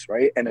confidence,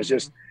 right? And it's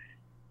just,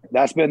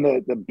 that's been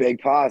the big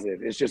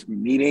positive. It's just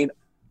meeting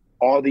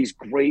all these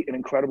great and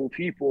incredible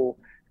people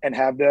and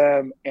have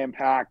them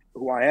impact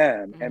who I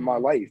am and my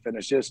life.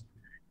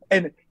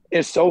 And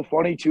it's so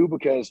funny too,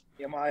 because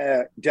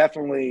Nehemiah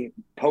definitely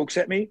pokes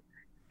at me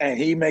and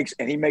he makes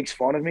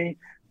fun of me.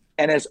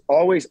 And it's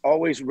always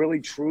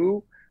really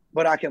true,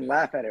 but I can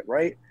laugh at it,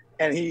 right?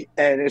 And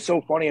it's so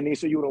funny,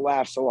 Anissa, you would have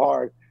laughed so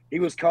hard. He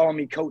was calling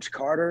me Coach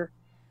Carter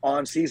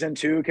on season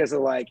 2 because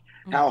of like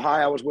how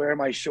high I was wearing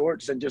my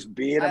shorts and just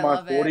being in my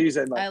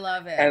 40s and like, I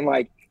love it. and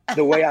like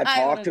the way I I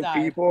talk would've to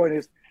died. people and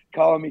just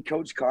calling me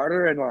Coach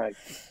Carter and like,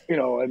 you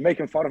know, and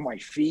making fun of my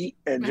feet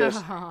and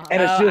just,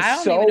 and it's just I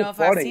don't so even know if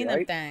funny, I've seen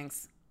right? them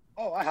things.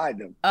 Oh, I hide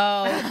them.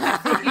 Oh, I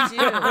think you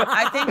do.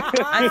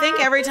 I think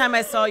every time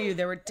I saw you,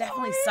 there were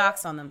definitely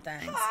socks on them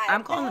things.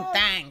 I'm calling them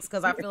things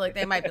because I feel like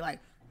they might be like,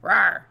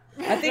 rawr.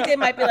 I think they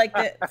might be like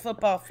the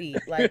football feet,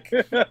 like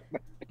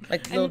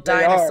little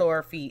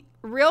dinosaur feet.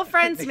 Real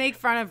friends make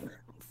fun of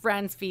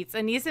friends' feet.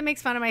 Anissa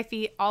makes fun of my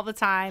feet all the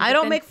time. I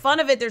don't make fun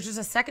of it. There's just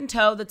a second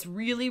toe that's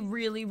really,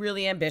 really,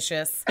 really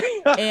ambitious.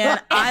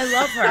 And I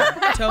love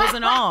her, toes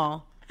and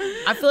all.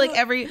 I feel like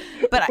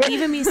but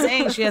even me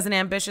saying she has an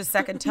ambitious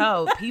second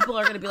toe, people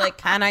are going to be like,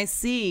 can I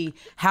see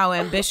how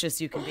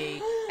ambitious you can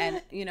be?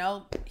 And, you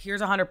know,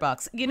 here's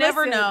 $100. You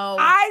never Listen, know.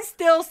 I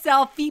still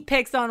sell feet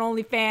pics on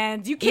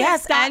OnlyFans. You can't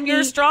Yes, stop and me.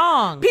 you're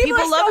strong. People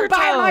are love still your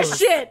buying my toes.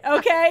 shit,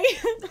 okay?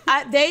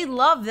 They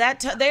love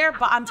that toe.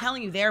 I'm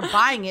telling you, they're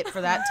buying it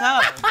for that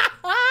toe.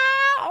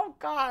 Oh,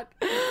 God.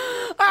 All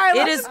right,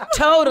 It is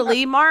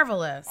totally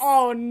marvelous.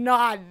 Oh,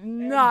 not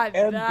that.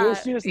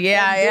 Ambitious.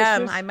 Yeah, I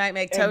am. ambitious- I might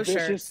make toe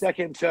ambitious shirts.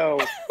 second toe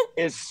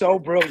is so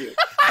brilliant.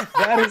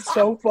 That is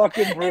so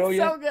fucking It's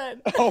brilliant. so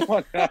good. Oh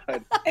my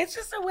God. It's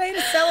just a way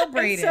to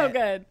celebrate It's it. so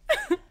good.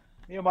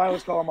 Nehemiah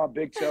was calling my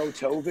big toe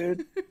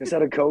Tovid.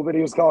 Instead of COVID,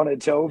 he was calling it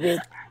Tovid.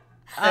 And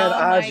Oh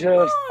I my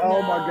just,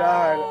 oh God. my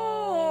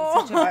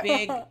God. Such a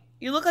big.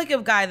 You look like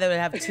a guy that would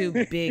have two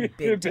big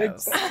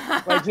toes.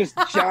 Like just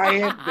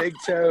giant big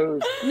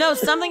toes. No,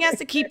 something has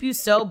to keep you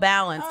so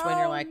balanced when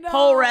you're like no.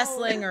 pole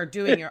wrestling or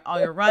doing all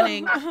your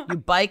running. You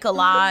bike a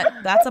lot.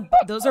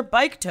 Those are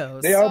bike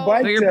toes. They are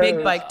bike They're your big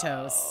toes. bike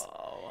toes.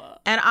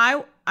 And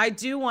I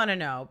do want to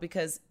know,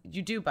 because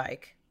you do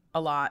bike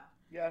a lot.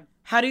 Yeah.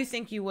 How do you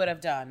think you would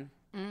have done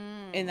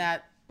in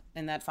that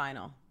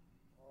final?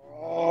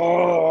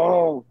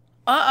 Oh.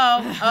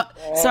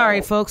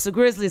 Sorry, folks. The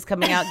grizzly's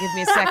coming out. Give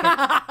me a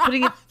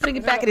second. Putting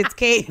it back in its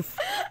cave.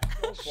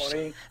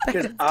 Funny.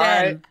 Because It's I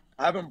dead.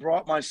 haven't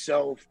brought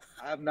myself.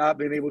 I've not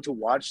been able to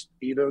watch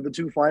either of the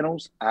two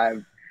finals.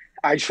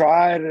 I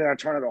tried and I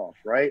turn it off,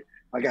 right?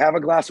 Like I have a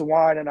glass of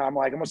wine and I'm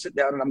like, I'm gonna sit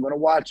down and I'm gonna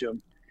watch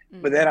them.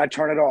 But then I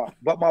turn it off.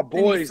 But my Then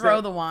you boys throw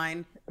the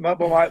wine. my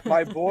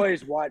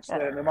boys watch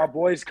them and my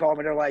boys call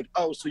me. They're like,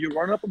 oh, so you're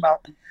running up a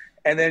mountain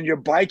and then you're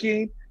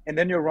biking and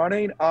then you're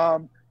running.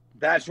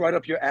 That's right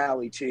up your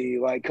alley, T.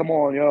 Like, come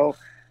on, yo.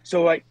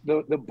 So like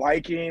the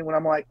biking, when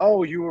I'm like,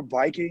 oh, you were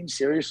biking?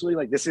 Seriously?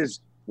 Like this is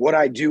what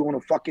I do on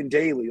a fucking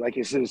daily. Like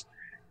this is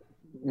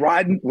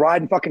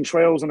riding fucking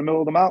trails in the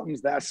middle of the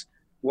mountains. That's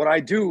what I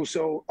do.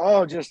 So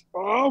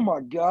oh my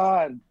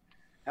God.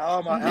 How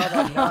am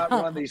I not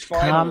run these Calm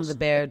finals? the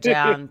bear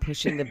down,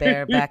 pushing the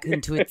bear back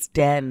into its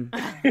den.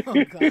 Oh,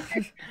 God.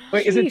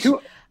 Wait, is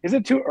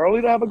it too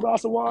early to have a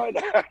glass of wine?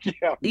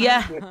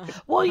 Yeah.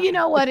 Well, you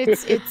know what?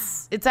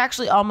 It's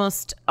actually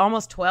almost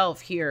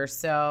 12 here,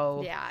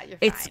 so Yeah,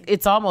 you're fine.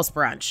 it's almost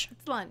brunch.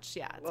 It's lunch.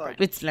 Yeah, it's brunch.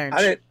 It's lunch.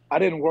 I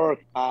didn't work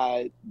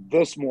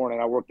this morning.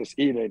 I worked this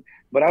evening,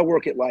 but I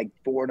work at like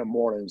 4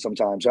 a.m.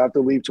 sometimes. I have to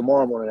leave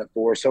tomorrow morning at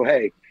 4. So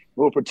hey,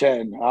 we'll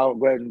pretend. I'll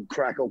go ahead and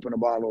crack open a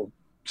bottle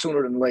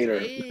sooner than later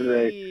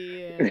today.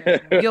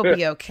 Hey. You'll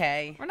be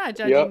okay. We're not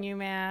judging Yep. you,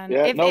 man.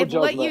 Yeah, if no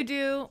what you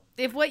judgment.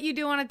 if what you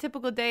do on a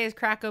typical day is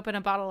crack open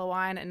a bottle of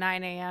wine at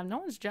 9 a.m., no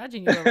one's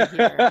judging you over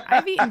here.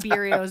 I've eaten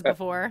Beerios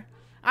before.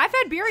 I've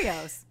had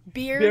Beerios.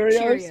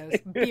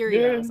 Beerios?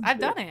 Beerios. I've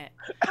done it.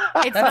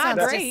 It's That not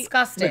sounds great.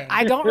 disgusting.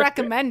 I don't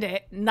recommend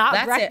it. Not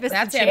That's it. breakfast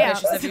That's and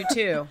champs. ambitious of you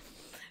too.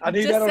 I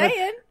need Just that on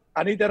saying.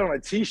 I need that on a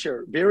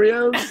T-shirt.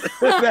 Beerios.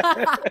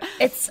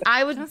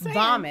 I would saying.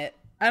 vomit.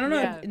 I don't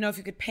know, Yeah. know if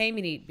you could pay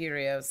me to eat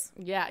Beerios.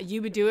 Yeah,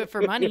 you would do it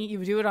for money. You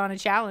would do it on a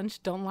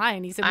challenge. Don't lie.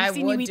 And he said, I we've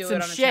seen would you eat do some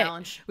it on a shit.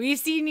 challenge. We've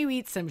seen you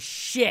eat some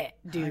shit,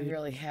 I dude.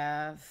 really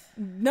have.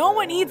 No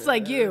one eats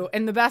like you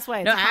in the best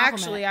way. It's No, a compliment.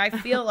 actually, I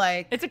feel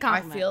like It's a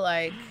compliment. I feel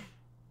like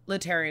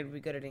Latarian would be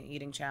good at an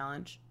eating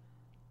challenge.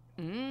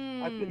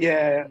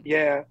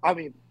 Yeah. I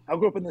mean, I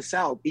grew up in the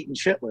South eating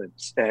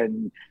chitlins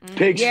and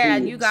pig Yeah,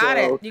 feet, you got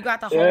so- it. You got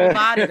the whole Yeah.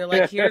 body. They're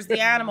like, here's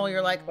the animal.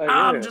 You're like, Like,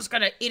 I'm yeah. just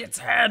gonna eat its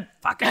head.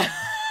 Fuck it.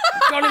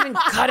 Don't even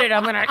cut it.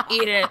 I'm gonna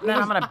eat it. And then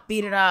I'm gonna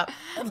beat it up.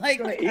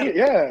 Like,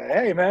 Yeah,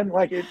 hey man,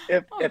 like if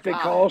it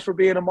God. calls for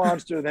being a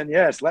monster, then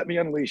yes, let me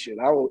unleash it.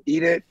 I will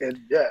eat it, and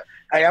yeah,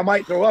 hey, I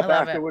might throw up I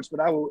love it. afterwards, but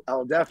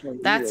I'll definitely.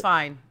 that's eat it.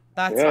 fine.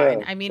 That's Yeah.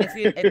 fine. I mean,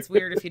 it's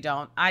weird if you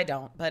don't. I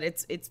don't, but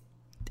it's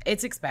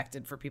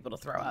expected for people to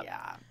throw up.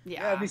 Yeah.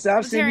 Yeah, Lisa,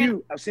 I've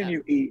seen Vegetarian-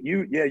 you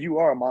eat. You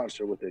are a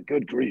monster with it.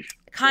 Good grief.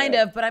 Kind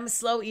Yeah. of, but I'm a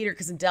slow eater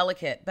because I'm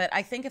delicate. But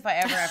I think if I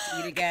ever have to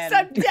eat again,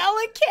 So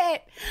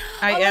delicate.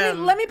 I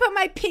am. Let me put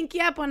my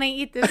pinky up when I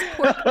eat this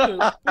pork poop.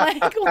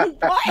 Like what?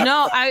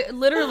 No, I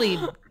literally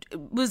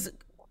was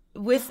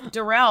with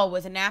Darrell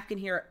with a napkin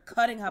here,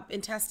 cutting up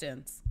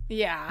intestines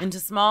Yeah. into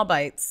small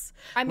bites.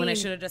 I when I mean-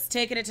 should have just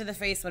taken it to the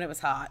face when it was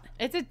hot.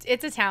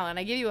 It's a talent.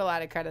 I give you a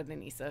lot of credit,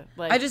 Anissa.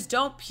 Like I just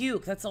don't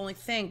puke. That's the only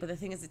thing. But the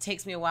thing is, it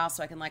takes me a while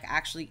so I can like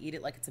actually eat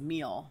it like it's a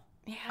meal.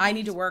 I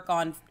need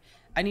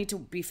to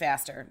be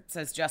faster,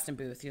 says Justin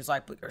Booth. He's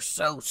like, but you're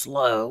so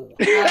slow.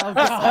 Oh,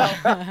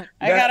 God.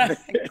 I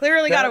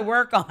gotta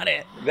work on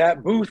it.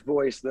 That Booth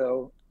voice,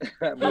 though.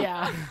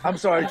 Yeah. I'm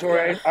sorry,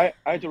 Tori. I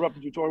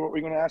interrupted you, Tori. What were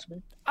you going to ask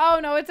me? Oh,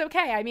 no, it's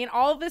okay. I mean,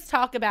 all of this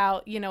talk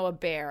about, a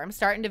bear. I'm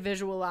starting to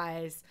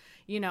visualize,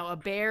 a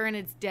bear in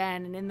its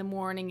den, and in the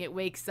morning it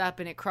wakes up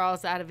and it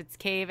crawls out of its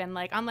cave. And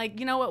I'm like,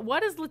 you know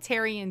what does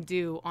Laterrian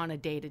do on a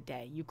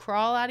day-to-day? You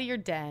crawl out of your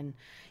den.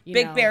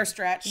 Big bear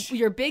stretch.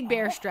 Your big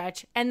bear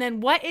stretch. And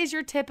then what is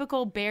your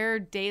typical bear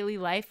daily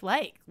life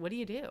like? What do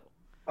you do?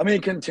 I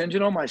mean,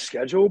 contingent on my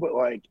schedule, but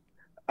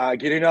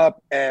getting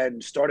up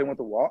and starting with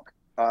a walk,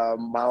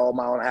 mile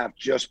and a half,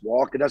 just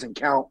walk. It doesn't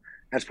count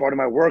as part of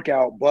my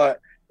workout, but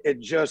it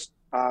just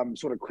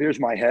sort of clears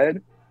my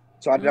head.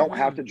 So I don't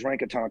have to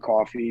drink a ton of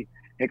coffee.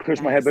 It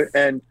clears my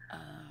head.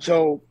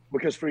 So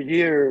because for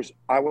years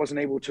I wasn't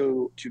able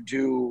to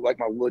do like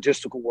my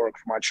logistical work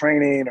for my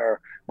training or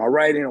my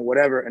writing or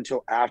whatever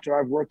until after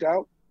I've worked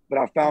out. But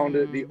I found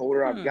that the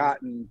older I've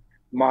gotten,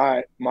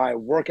 my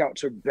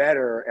workouts are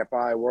better if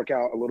I work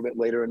out a little bit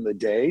later in the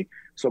day.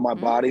 So my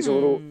body's a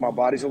little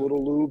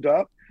lubed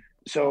up.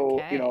 So,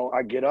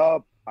 I get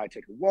up, I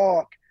take a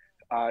walk,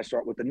 I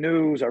start with the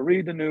news, I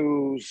read the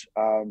news.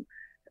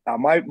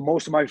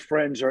 Most of my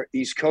friends are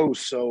East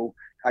Coast, so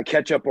I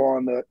catch up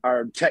on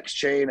our text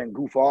chain and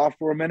goof off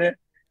for a minute,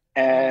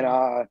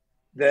 and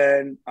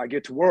then I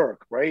get to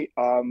work, right?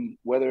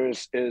 Whether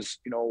it's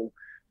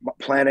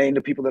planning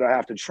the people that I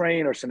have to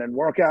train or sending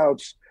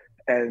workouts,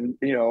 and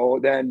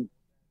then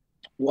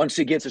once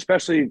it gets,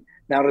 especially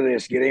now that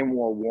it's getting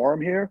more warm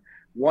here,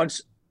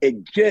 once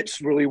it gets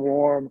really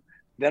warm,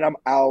 then I'm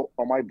out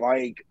on my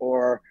bike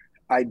or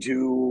I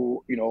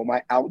do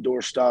my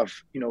outdoor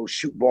stuff,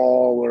 shoot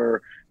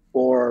ball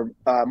or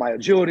my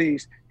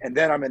agilities, and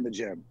then I'm in the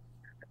gym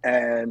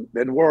and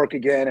then work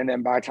again. And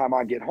then by the time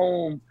I get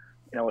home,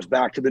 it's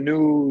back to the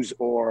news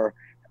or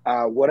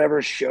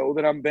whatever show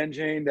that I'm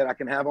binging that I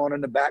can have on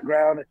in the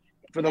background.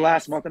 For the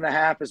last month and a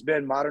half has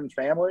been Modern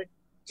Family.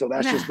 So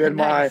that's just been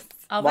Nice.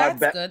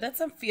 That's good. That's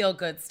some feel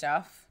good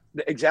stuff.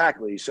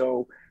 Exactly.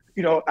 So,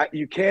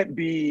 you can't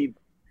be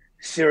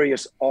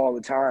serious all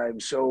the time.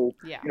 So,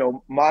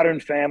 Modern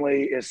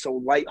Family is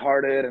so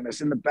lighthearted and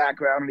it's in the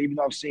background. And even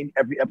though I've seen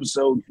every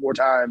episode 4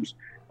 times,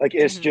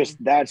 it's just,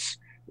 that's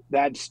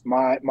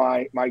my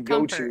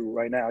go-to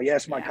right now.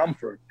 Yes, my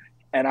comfort.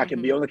 And I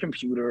can be on the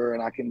computer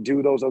and I can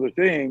do those other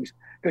things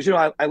because,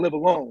 I live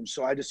alone.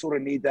 So I just sort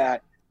of need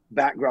that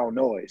background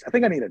noise. I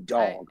think I need a dog.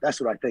 Right. That's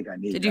what I think I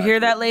need. Did you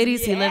hear that,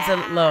 ladies? He lives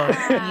alone.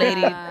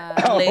 Lady.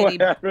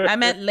 I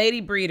meant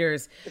lady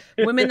breeders,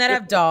 women that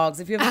have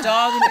dogs. If you have a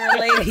dog and you're a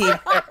lady,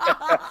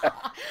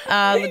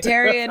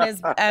 Laterrian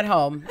is at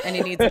home and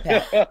he needs a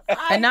pet,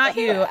 and not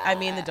you. I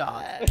mean the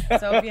dog.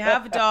 So if you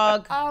have a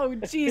dog, oh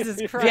Jesus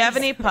Christ! If you have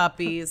any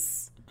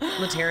puppies,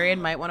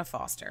 Laterrian might want to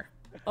foster.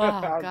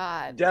 Oh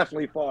God!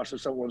 Definitely foster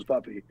someone's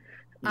puppy.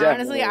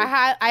 Honestly,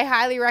 I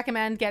highly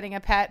recommend getting a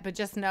pet, but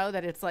just know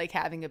that it's like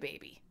having a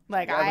baby.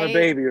 Having a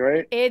baby,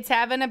 right? It's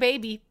having a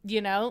baby,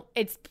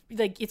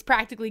 it's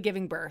practically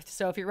giving birth.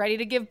 So if you're ready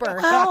to give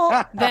birth,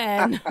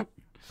 then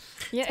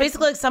it's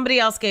basically like somebody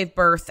else gave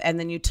birth and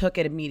then you took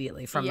it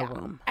immediately from the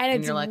womb.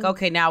 And you're like,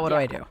 okay, now what do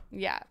I do?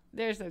 Yeah,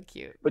 they're so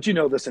cute. But this,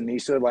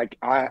 Anissa,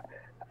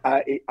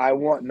 I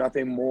want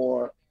nothing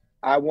more.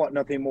 I want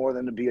nothing more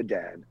than to be a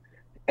dad.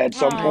 At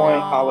some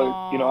point,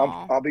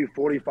 I'll be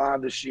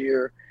 45 this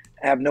year.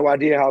 I have no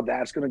idea how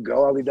that's going to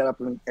go. I'll leave that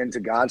up into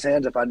God's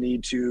hands. If I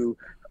need to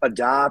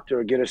adopt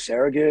or get a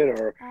surrogate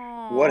or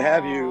what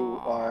have you,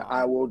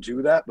 I will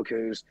do that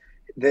because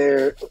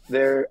I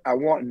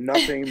want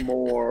nothing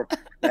more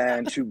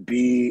than to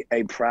be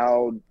a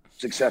proud,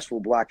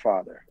 successful Black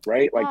father,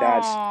 right?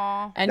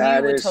 And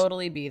you would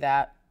totally be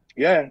that.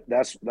 Yeah,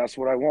 that's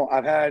what I want.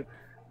 I've had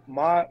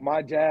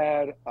my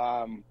dad.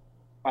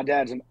 My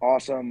dad's an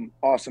awesome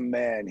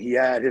man. He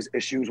had his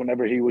issues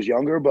whenever he was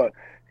younger, but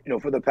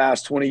for the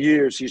past 20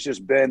 years, he's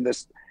just been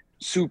this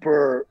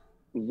super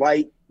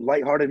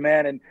lighthearted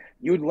man, and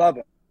you'd love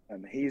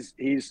him. He's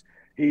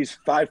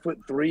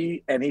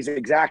 5'3", and he's the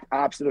exact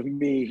opposite of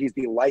me. He's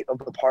the light of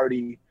the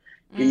party.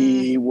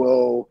 He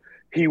will.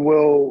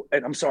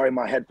 And I'm sorry,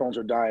 my headphones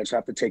are dying, so I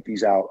have to take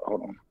these out.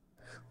 Hold on.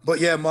 But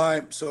yeah,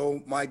 my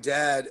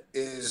dad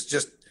is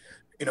just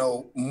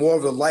more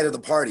of the light of the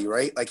party,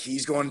 right? Like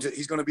he's going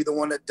to be the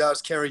one that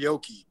does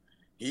karaoke.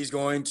 He's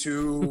going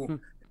to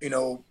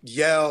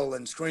yell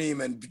and scream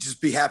and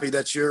just be happy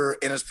that you're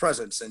in his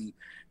presence. And,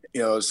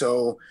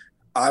 so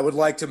I would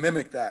like to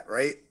mimic that.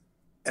 Right.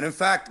 And in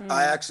fact,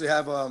 I actually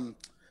have a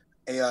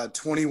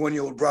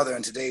 21-year-old brother,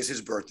 and today is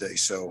his birthday.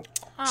 So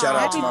shout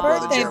out to my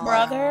brother,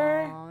 Jeremiah.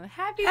 Brother.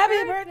 Happy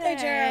birthday,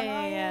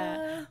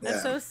 Jeremiah.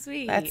 That's so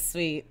sweet. That's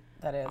sweet.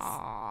 That is.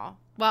 Aww.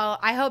 Well,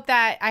 I hope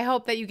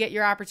that you get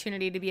your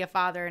opportunity to be a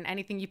father, and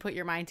anything you put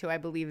your mind to, I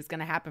believe, is going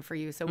to happen for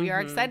you. So we are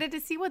excited to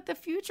see what the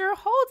future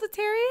holds,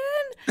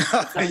 Laterrian.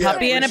 A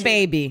puppy and a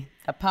baby.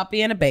 A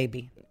puppy and a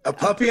baby. A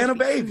puppy and a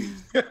baby.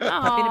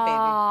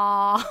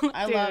 Aw,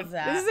 I dude, love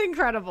that. This is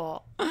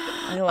incredible.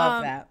 I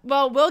love that.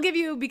 Well, we'll give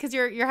you, because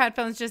your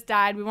headphones just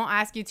died, we won't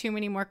ask you too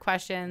many more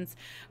questions.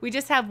 We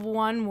just have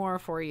one more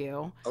for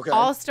you. Okay.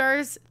 All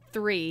Stars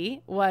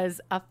 3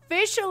 was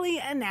officially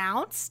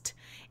announced.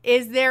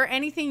 Is there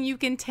anything you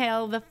can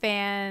tell the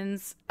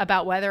fans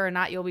about whether or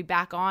not you'll be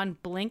back on?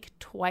 Blink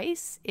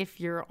twice if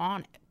you're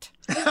on it.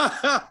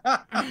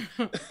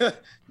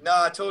 No,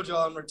 I told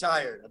y'all I'm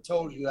retired. I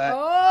told you that.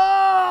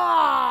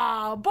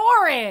 Oh,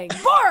 boring.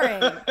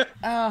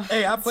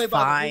 Hey, I play by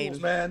fine. the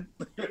rules, man.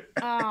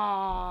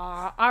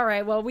 Oh, all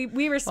right. Well, we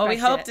respect Well, we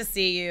hope it. to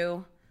see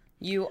you.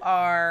 You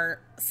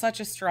are such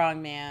a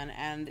strong man,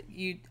 and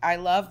I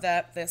love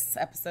that this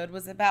episode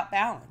was about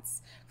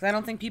balance, because I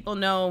don't think people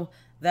know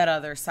that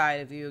other side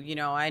of you. You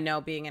know, I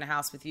know being in a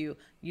house with you,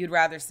 you'd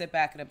rather sit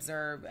back and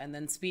observe and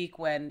then speak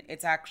when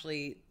it's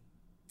actually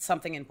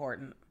something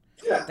important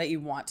that you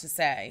want to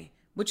say,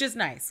 which is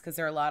nice, because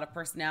there are a lot of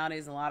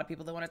personalities and a lot of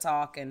people that want to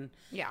talk, and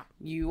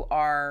you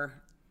are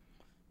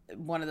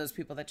one of those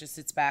people that just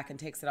sits back and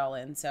takes it all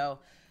in. So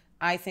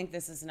I think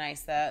this is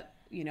nice that,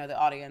 you know, the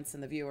audience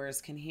and the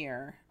viewers can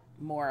hear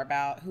more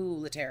about who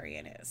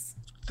Laterrian is.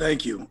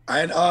 Thank you.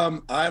 And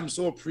I'm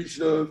so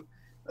appreciative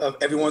of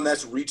everyone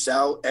that's reached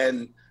out.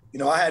 And, you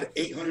know, I had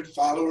 800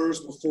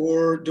 followers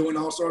before doing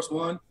All Stars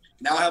 1.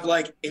 Now I have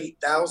like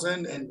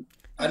 8,000. And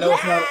I know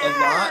it's not a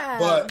lot,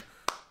 but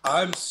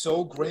I'm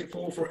so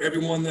grateful for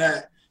everyone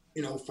that,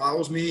 you know,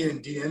 follows me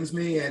and DMs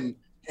me. And,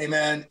 hey,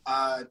 man,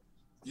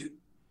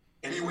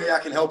 any way I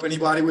can help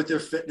anybody with their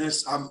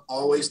fitness, I'm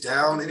always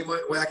down. Any way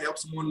I can help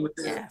someone with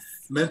their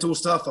mental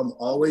stuff, I'm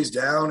always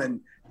down.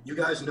 And you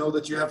guys know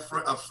that you have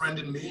a friend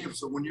in me.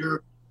 So when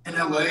you're in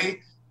LA,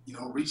 you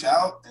know, reach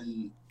out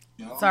and,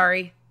 you know.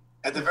 Sorry.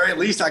 At the very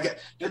least,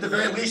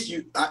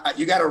 you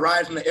got a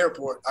ride from the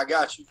airport. I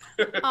got you.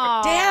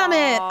 Damn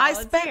it. I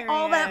spent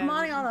all that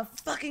money on a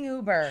fucking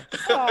Uber.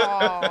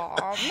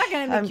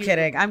 I'm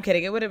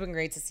kidding. It would have been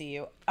great to see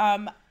you.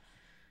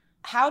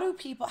 How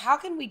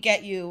can we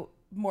get you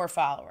more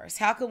followers?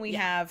 How can we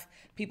have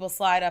people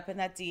slide up in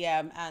that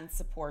DM and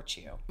support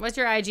you? What's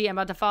your IG? I'm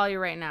about to follow you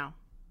right now.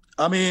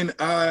 I mean,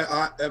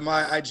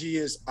 my IG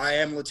is I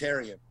am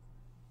Laterrian.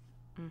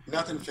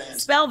 Nothing fancy.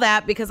 Spell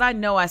that, because I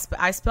know I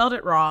spelled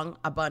it wrong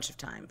a bunch of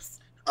times.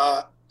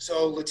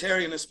 So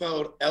Laterrian is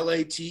spelled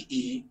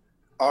Laterrian.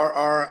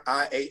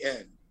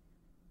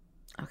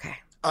 Okay.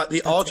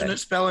 The alternate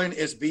spelling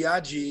is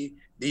Bigdick.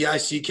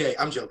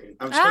 I'm joking.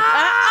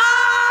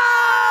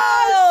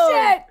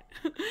 Shit!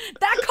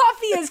 That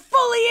coffee is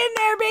fully in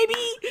there,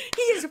 baby.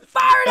 He is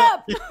fired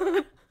up.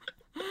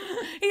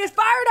 He is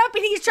fired up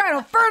and he's trying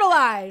to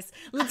fertilize.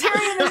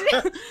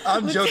 Laterrian.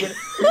 I'm joking.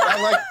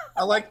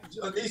 I like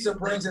Anissa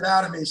brings it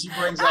out of me. She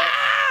brings out.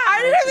 I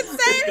didn't even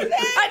say anything.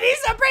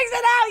 Anissa brings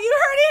it out. You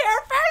heard it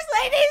here first,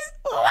 ladies.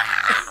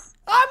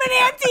 I'm an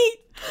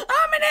auntie.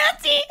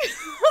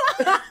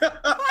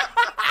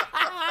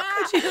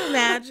 Could you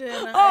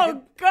imagine?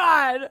 Oh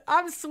God,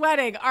 I'm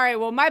sweating. All right,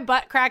 well, my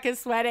butt crack is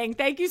sweating.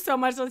 Thank you so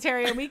much,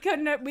 Laterrian.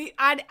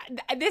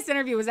 This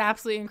interview was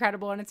absolutely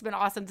incredible, and it's been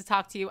awesome to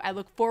talk to you. I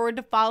look forward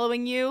to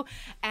following you,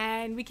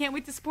 and we can't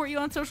wait to support you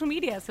on social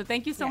media. So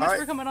thank you so much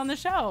for coming on the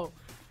show.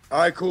 All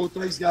right, cool.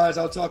 Thanks, guys.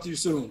 I'll talk to you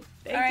soon.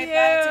 Thank you.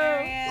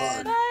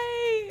 Bye, Laterrian.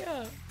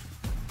 Bye.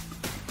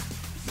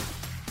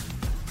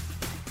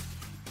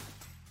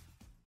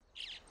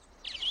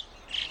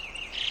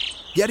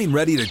 Getting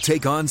ready to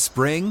take on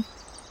spring?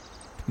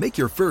 Make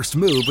your first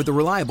move with the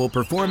reliable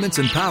performance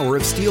and power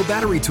of Steel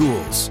battery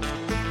tools.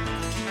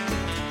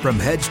 From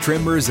hedge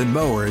trimmers and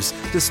mowers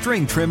to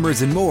string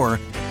trimmers and more,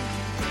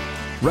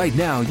 right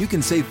now you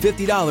can save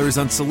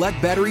 $50 on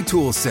select battery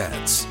tool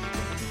sets.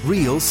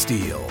 Real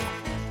Steel.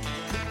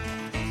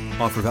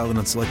 Offer valid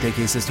on select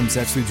AK system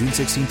sets through June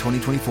 16,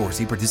 2024.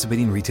 See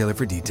participating retailer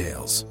for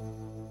details.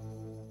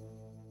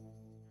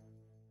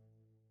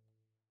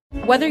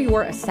 Whether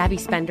you're a savvy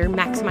spender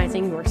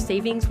maximizing your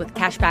savings with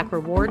cashback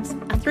rewards,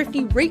 a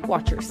thrifty rate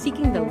watcher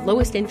seeking the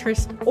lowest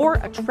interest, or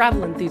a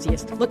travel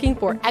enthusiast looking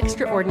for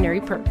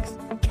extraordinary perks,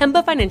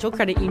 Kemba Financial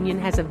Credit Union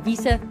has a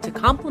visa to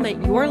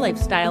complement your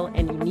lifestyle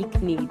and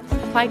unique needs.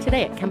 Apply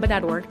today at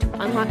Kemba.org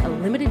to unlock a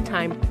limited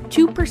time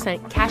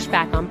 2% cash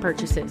back on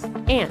purchases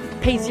and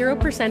pay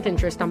 0%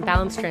 interest on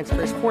balance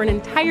transfers for an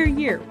entire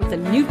year with a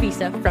new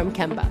visa from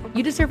Kemba.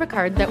 You deserve a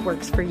card that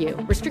works for you.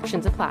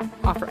 Restrictions apply.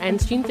 Offer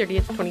ends June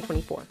 30th,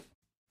 2024.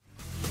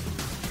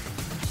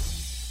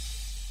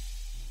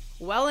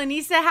 Well,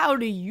 Anissa, how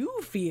do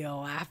you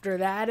feel after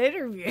that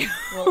interview?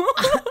 Well,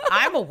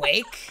 I'm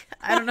awake.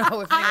 I don't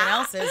know if anyone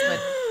else is, but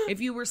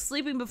if you were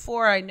sleeping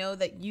before, I know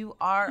that you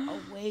are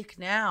awake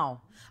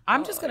now.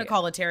 I'm just going to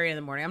call Laterrian in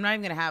the morning. I'm not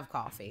even going to have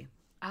coffee.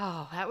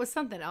 Oh, that was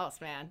something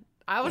else, man.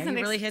 He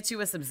really hits you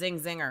with some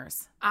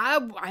zingers. I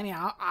mean,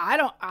 I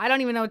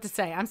don't even know what to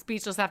say. I'm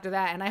speechless after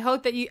that, and I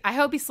hope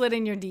he slid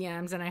in your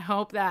DMs, and I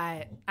hope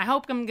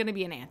I'm going to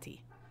be an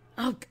auntie.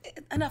 Oh,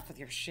 enough with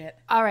your shit.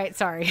 All right,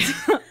 sorry.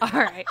 All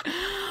right.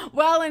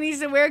 Well,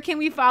 Anissa, where can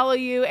we follow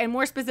you? And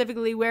more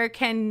specifically, where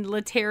can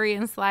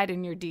Latarian slide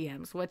in your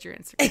DMs? What's your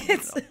Instagram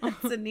It's handle?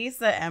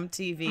 Anissa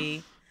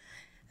MTV.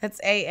 That's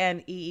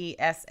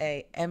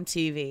ANEESA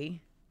MTV.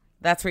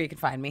 That's where you can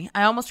find me.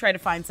 I almost tried to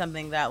find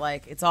something that,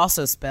 like, it's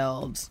also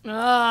spelled S-J.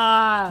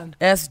 I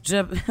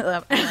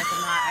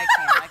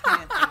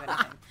can't do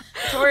anything.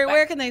 Tori,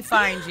 where can they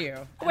find you?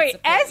 Wait,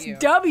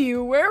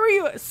 SW? Where were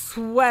you?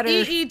 Sweater.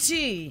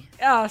 EET.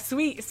 Oh,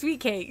 sweet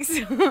cakes.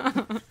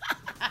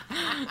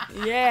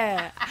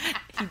 Yeah.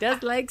 He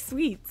does like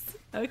sweets.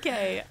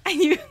 Okay.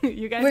 You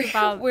guys can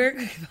follow. Where can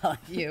we follow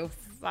you?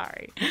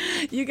 Sorry.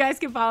 You guys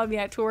can follow me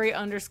at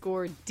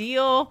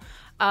Tori_Deal.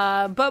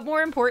 But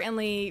more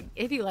importantly,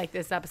 if you like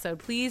this episode,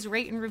 please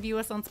rate and review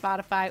us on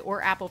Spotify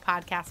or Apple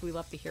Podcasts. We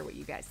love to hear what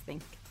you guys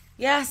think.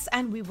 Yes,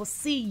 and we will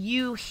see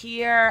you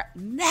here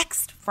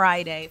next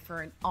Friday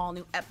for an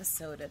all-new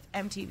episode of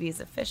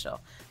MTV's official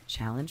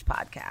Challenge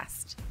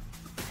podcast.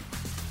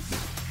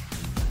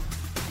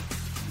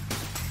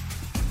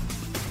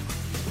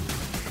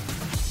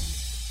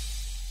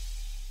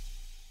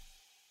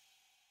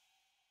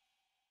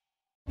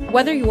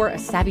 Whether you're a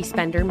savvy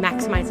spender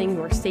maximizing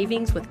your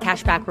savings with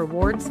cashback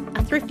rewards,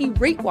 a thrifty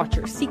rate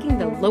watcher seeking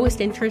the lowest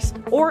interest,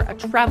 or a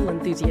travel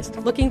enthusiast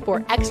looking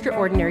for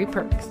extraordinary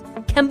perks,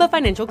 Kemba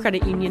Financial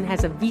Credit Union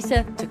has a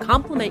visa to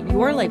complement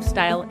your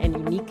lifestyle and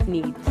unique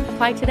needs.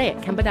 Apply today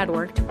at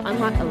Kemba.org to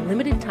unlock a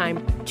limited-time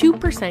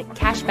 2%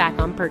 cash back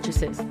on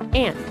purchases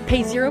and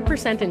pay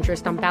 0%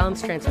 interest on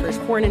balance transfers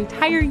for an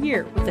entire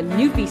year with a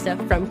new visa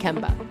from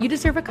Kemba. You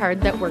deserve a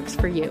card that works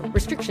for you.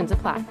 Restrictions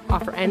apply.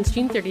 Offer ends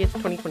June 30th,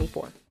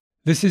 2024.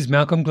 This is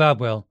Malcolm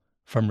Gladwell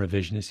from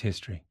Revisionist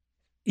History.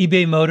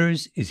 eBay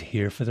Motors is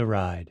here for the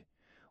ride.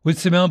 With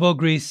some elbow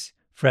grease,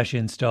 fresh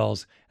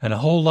installs, and a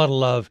whole lot of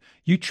love,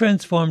 you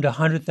transformed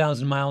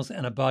 100,000 miles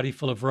and a body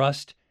full of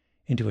rust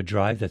into a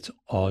drive that's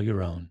all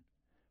your own.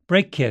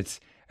 Brake kits,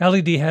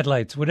 LED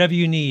headlights, whatever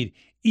you need,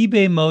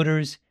 eBay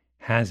Motors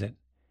has it.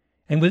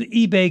 And with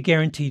eBay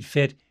Guaranteed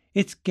Fit,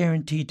 it's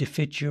guaranteed to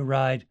fit your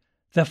ride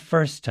the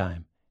first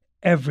time,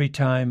 every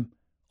time,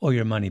 or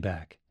your money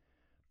back.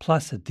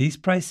 Plus, at these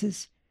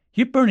prices,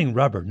 you're burning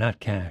rubber,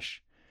 not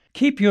cash.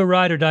 Keep your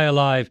ride or die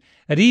alive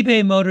at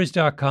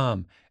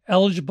ebaymotors.com.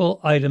 Eligible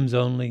items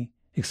only.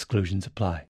 Exclusions apply.